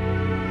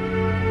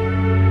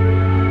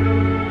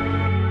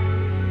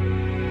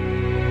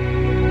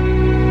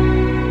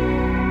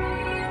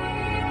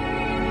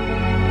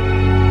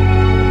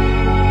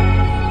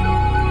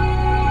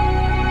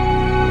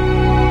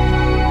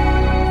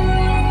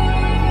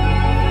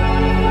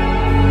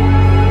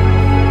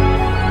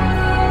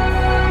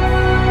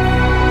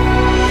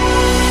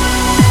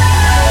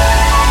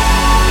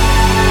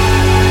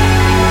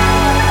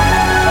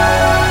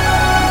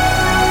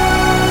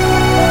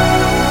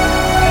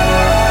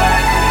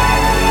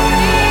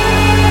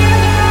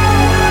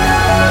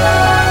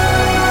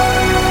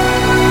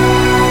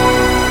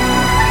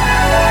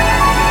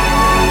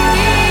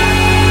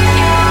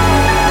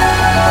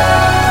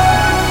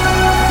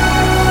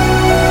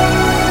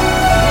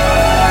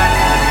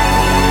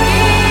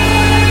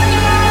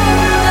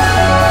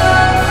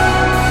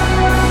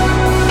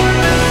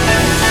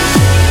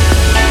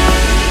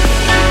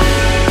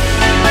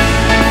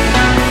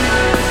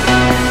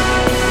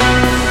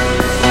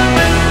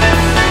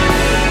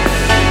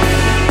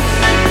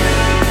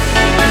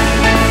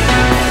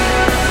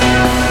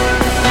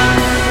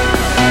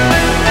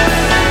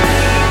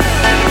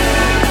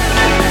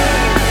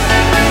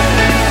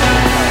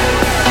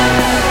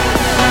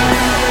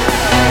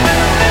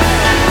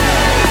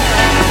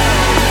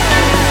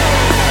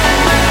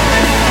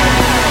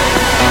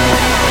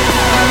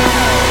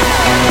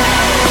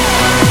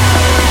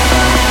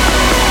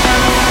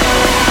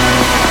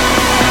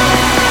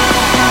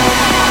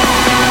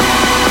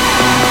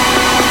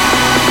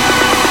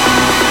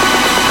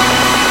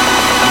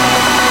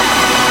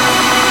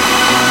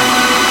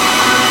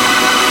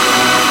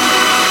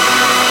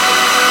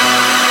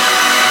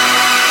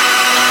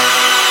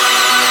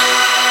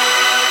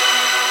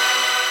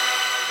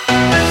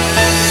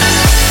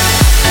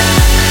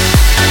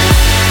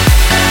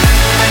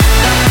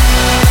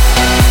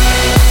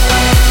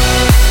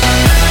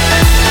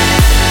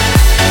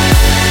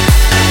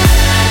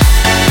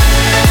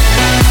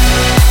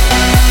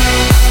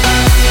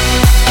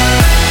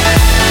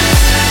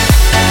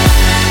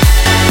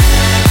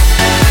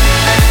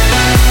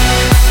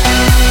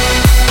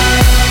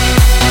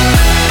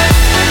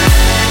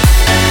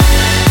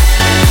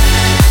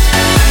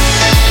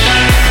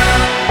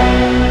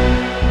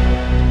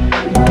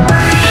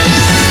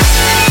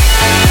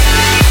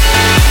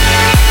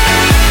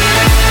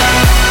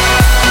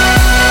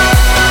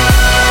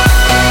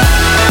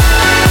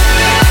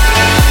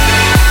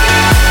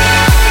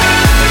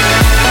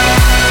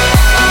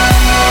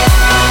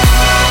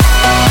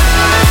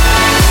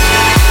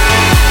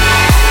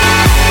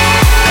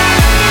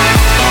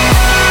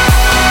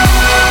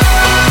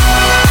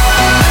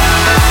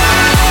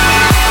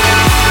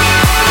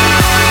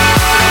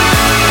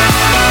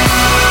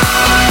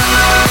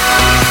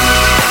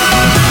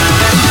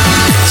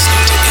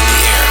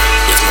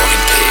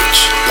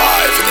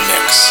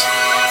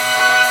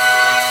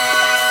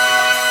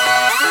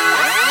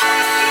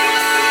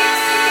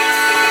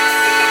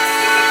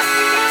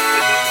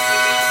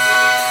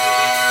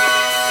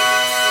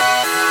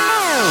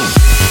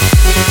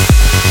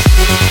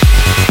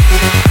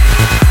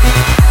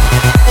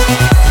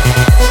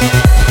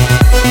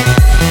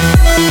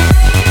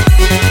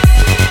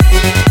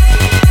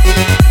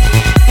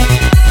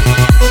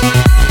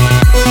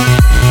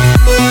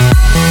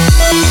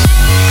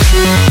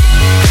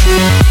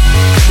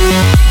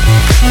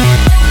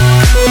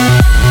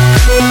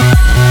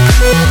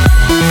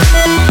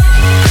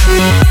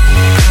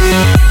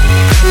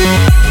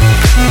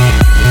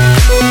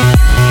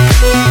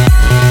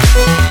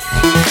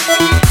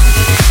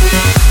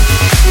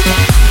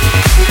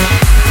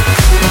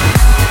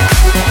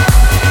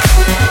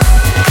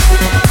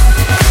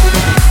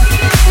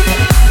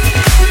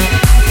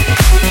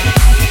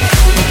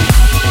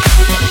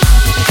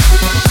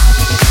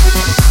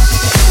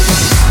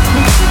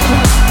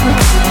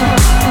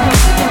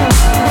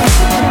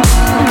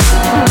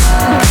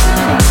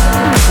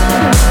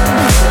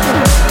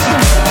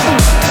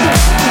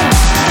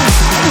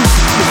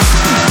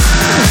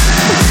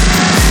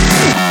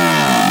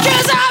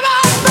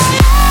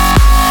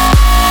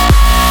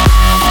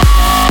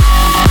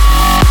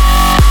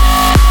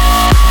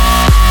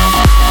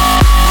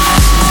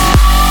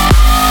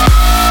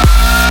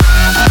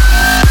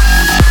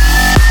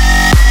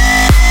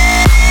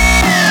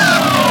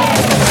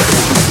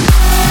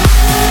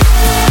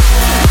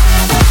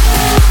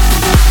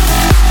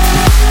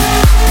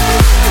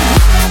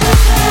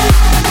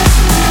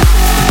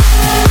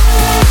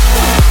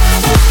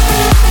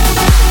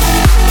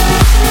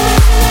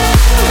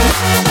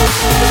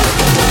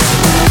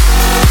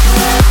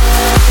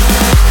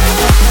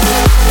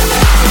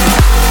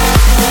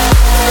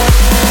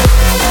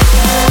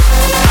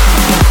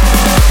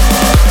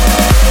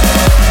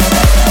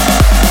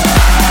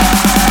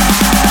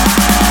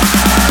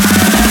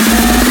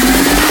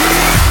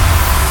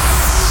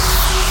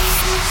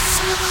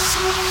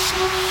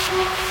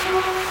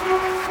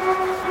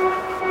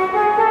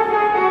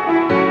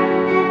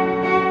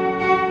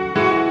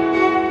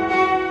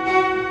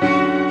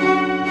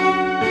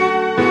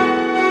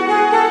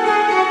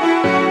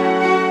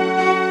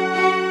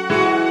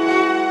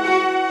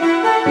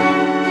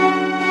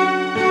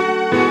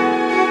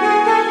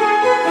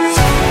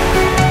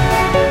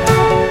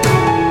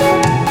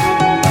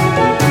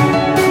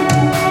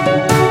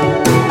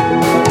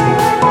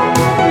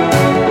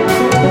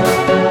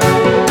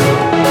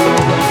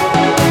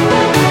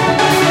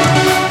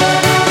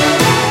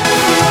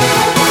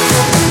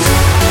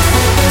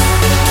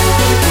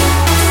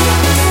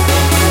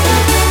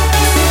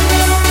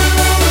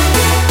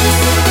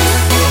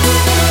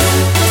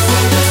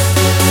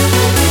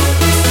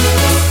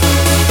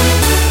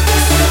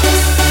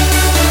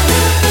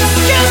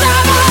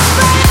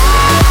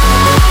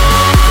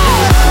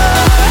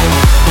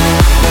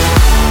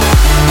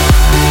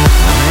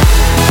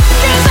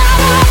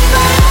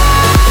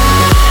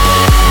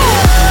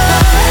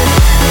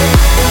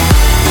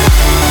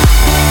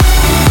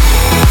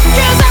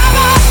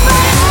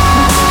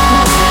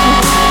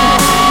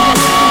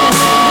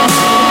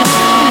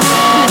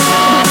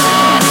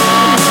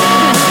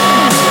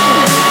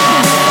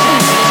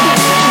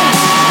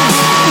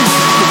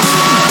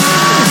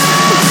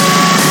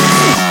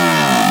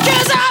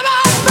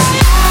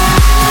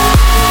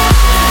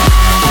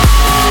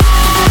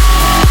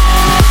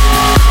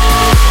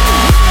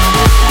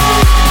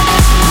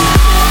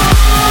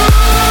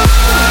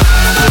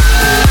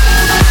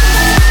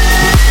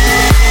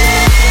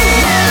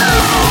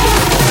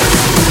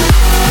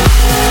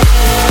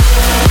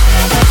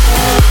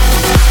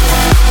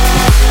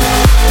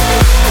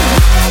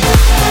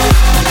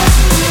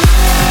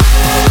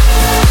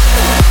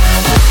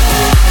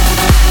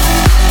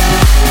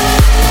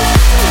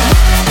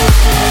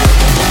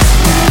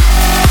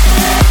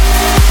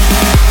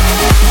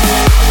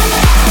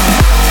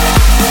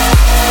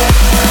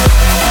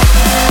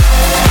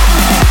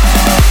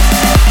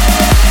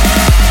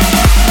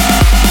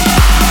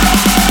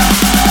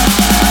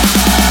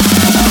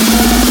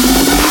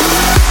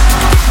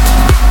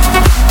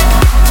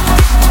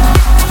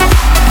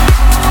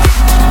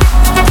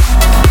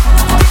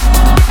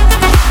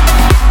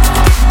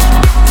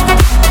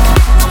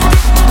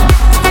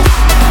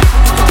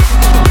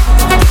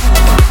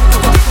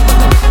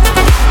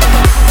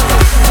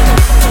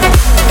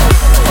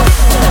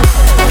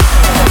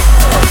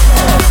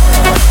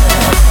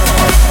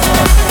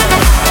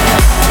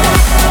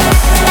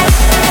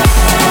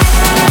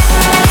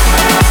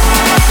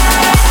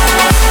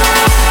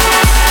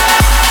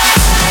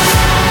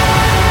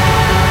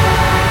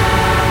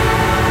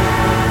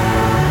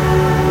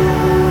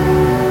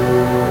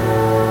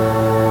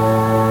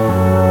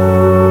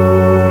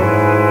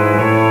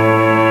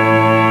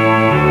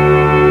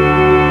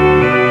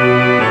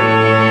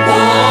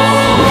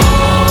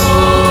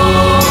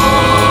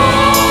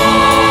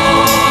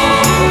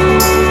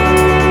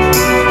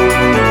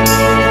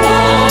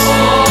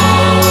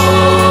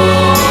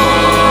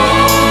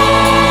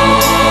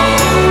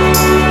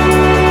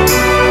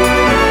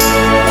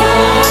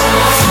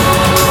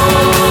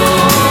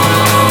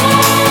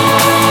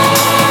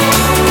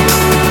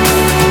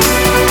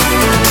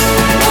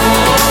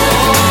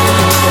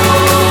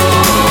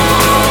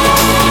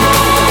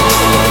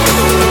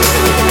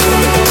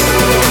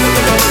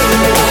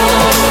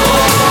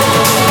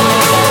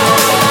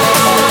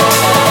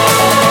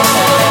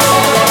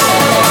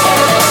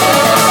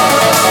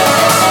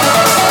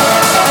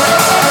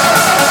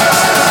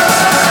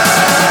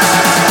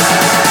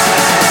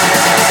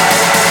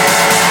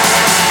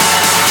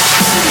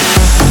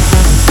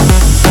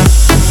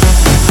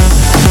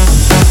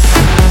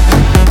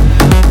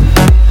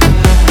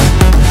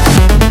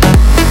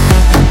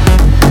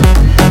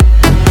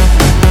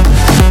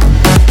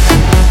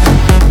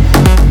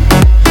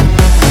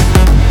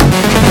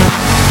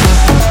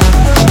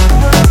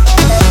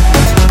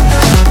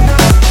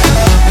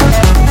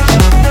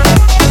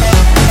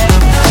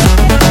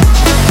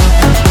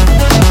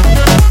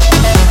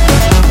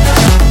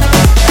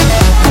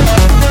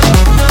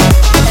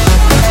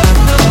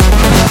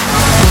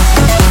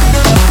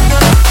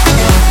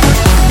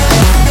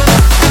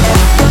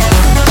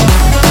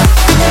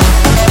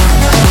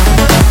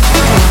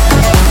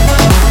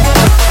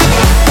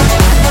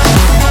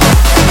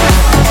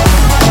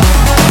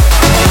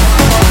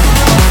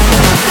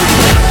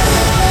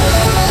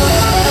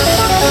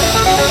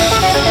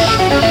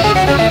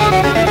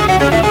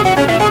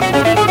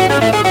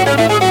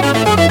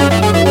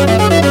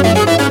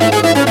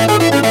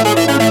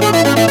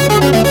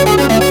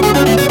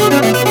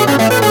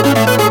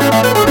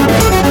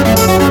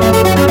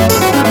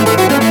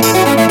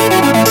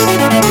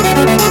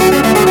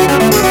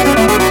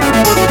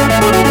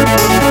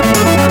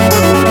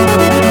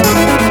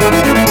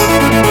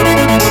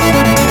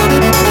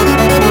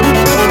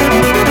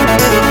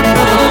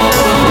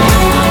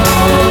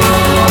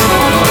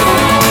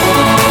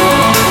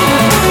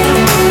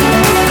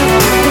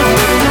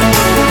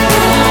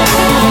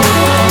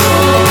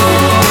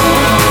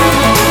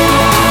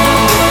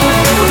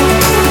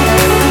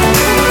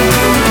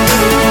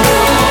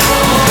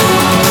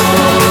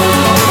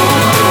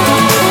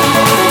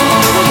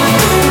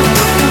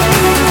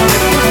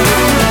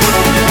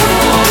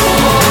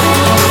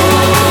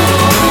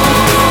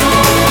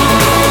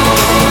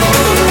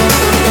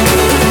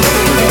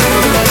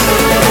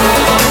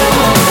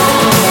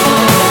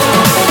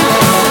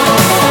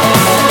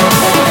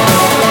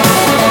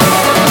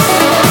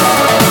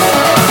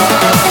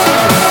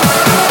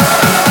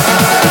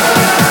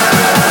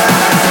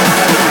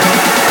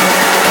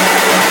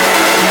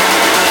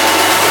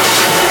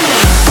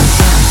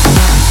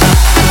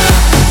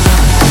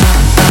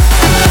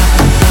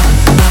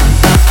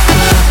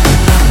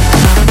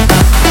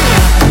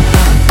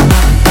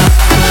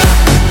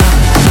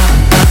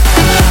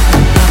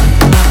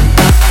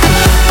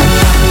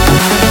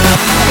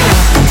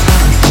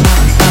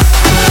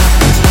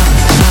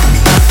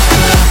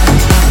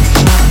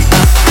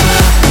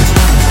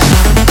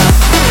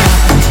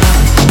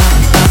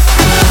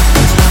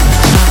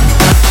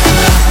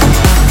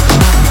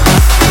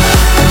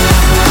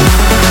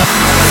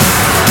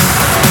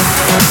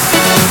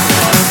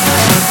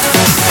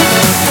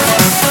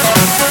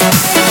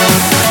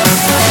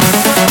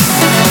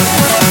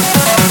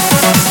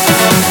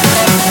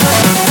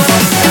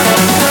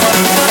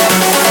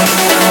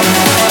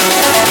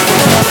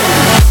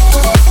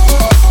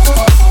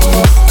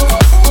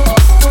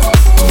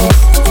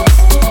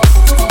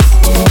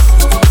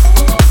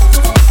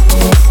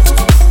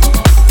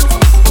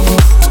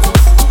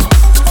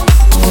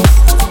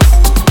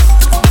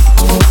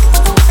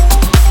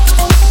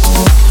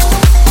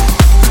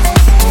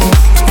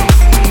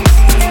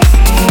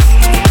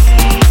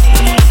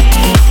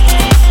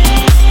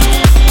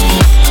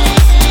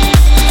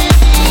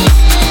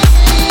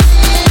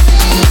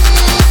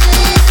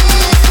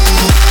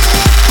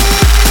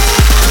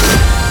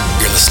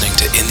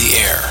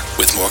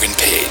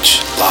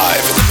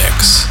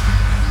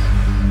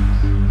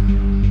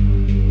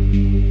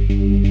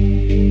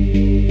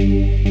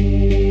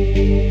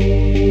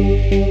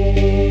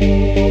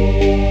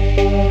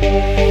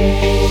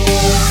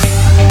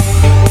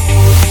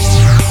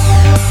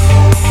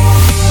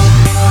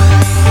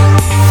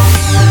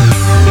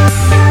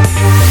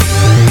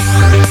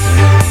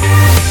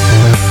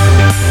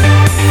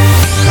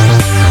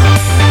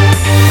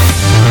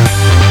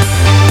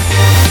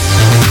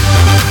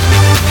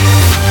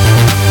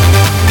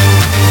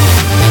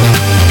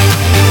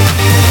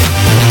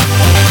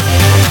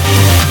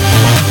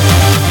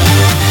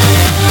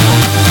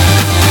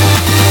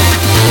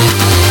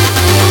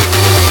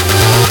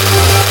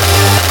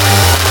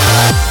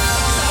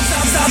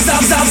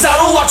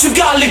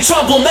 golly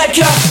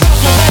troublemaker.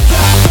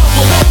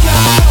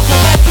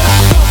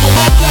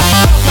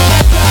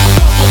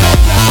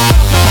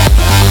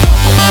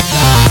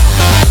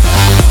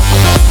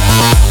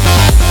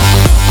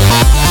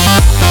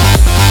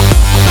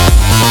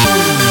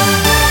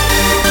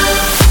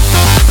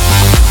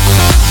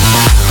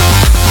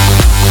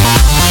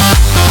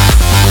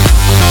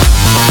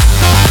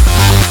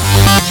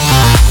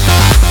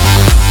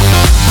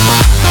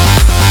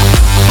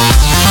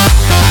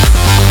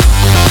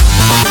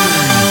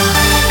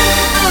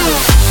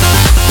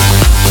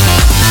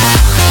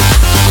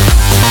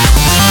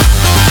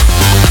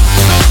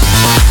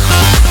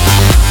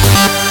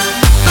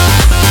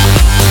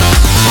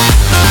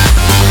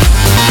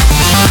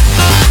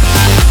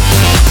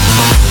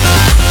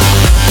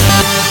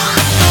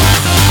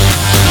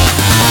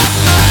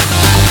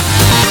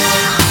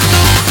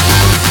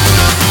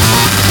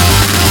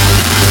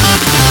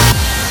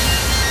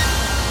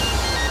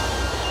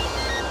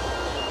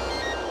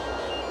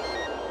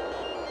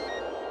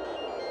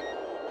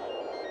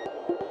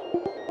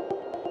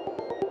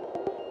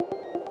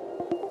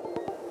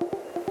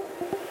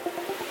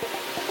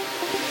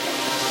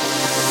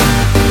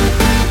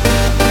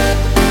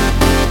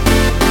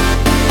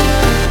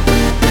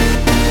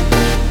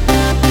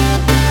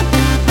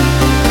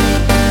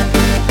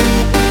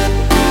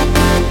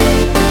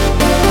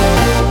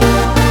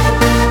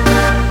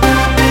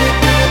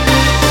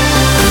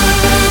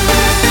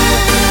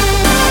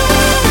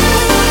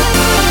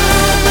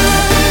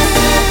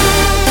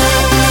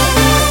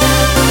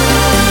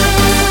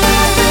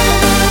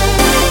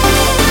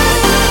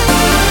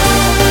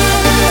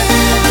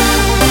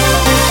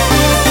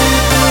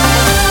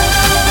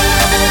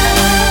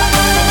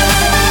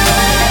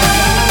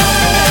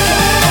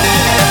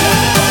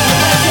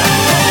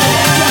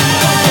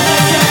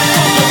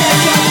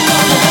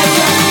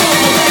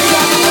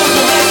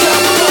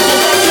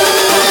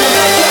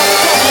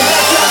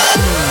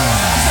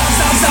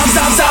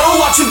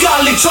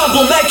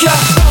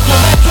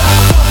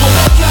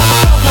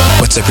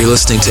 What's up? You're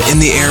listening to In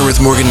the Air with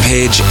Morgan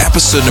Page,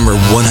 episode number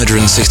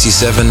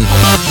 167.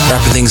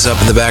 Wrapping things up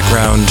in the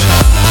background.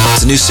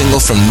 It's a new single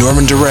from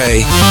Norman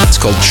Doray. It's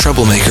called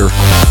Troublemaker,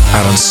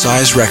 out on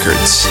Size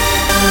Records.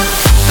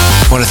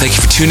 I want to thank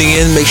you for tuning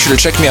in. Make sure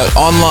to check me out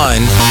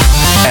online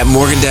at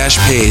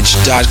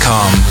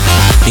morgan-page.com.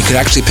 You can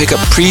actually pick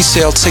up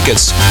pre-sale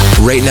tickets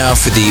right now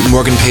for the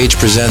Morgan Page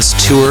Presents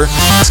Tour.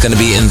 It's going to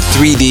be in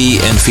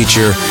 3D and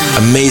feature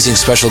amazing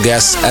special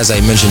guests, as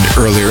I mentioned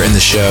earlier in the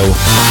show.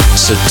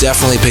 So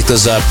definitely pick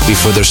those up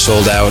before they're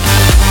sold out.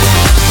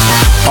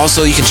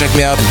 Also, you can check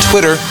me out on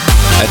Twitter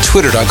at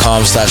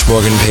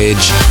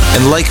twitter.com/morganpage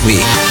and like me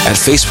at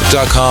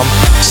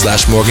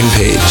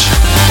facebook.com/morganpage.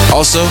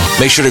 Also,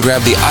 make sure to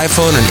grab the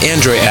iPhone and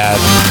Android app.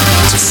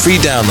 It's a free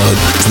download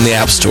from the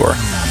App Store.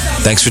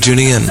 Thanks for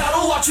tuning in.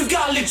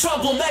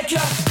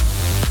 Troublemaker.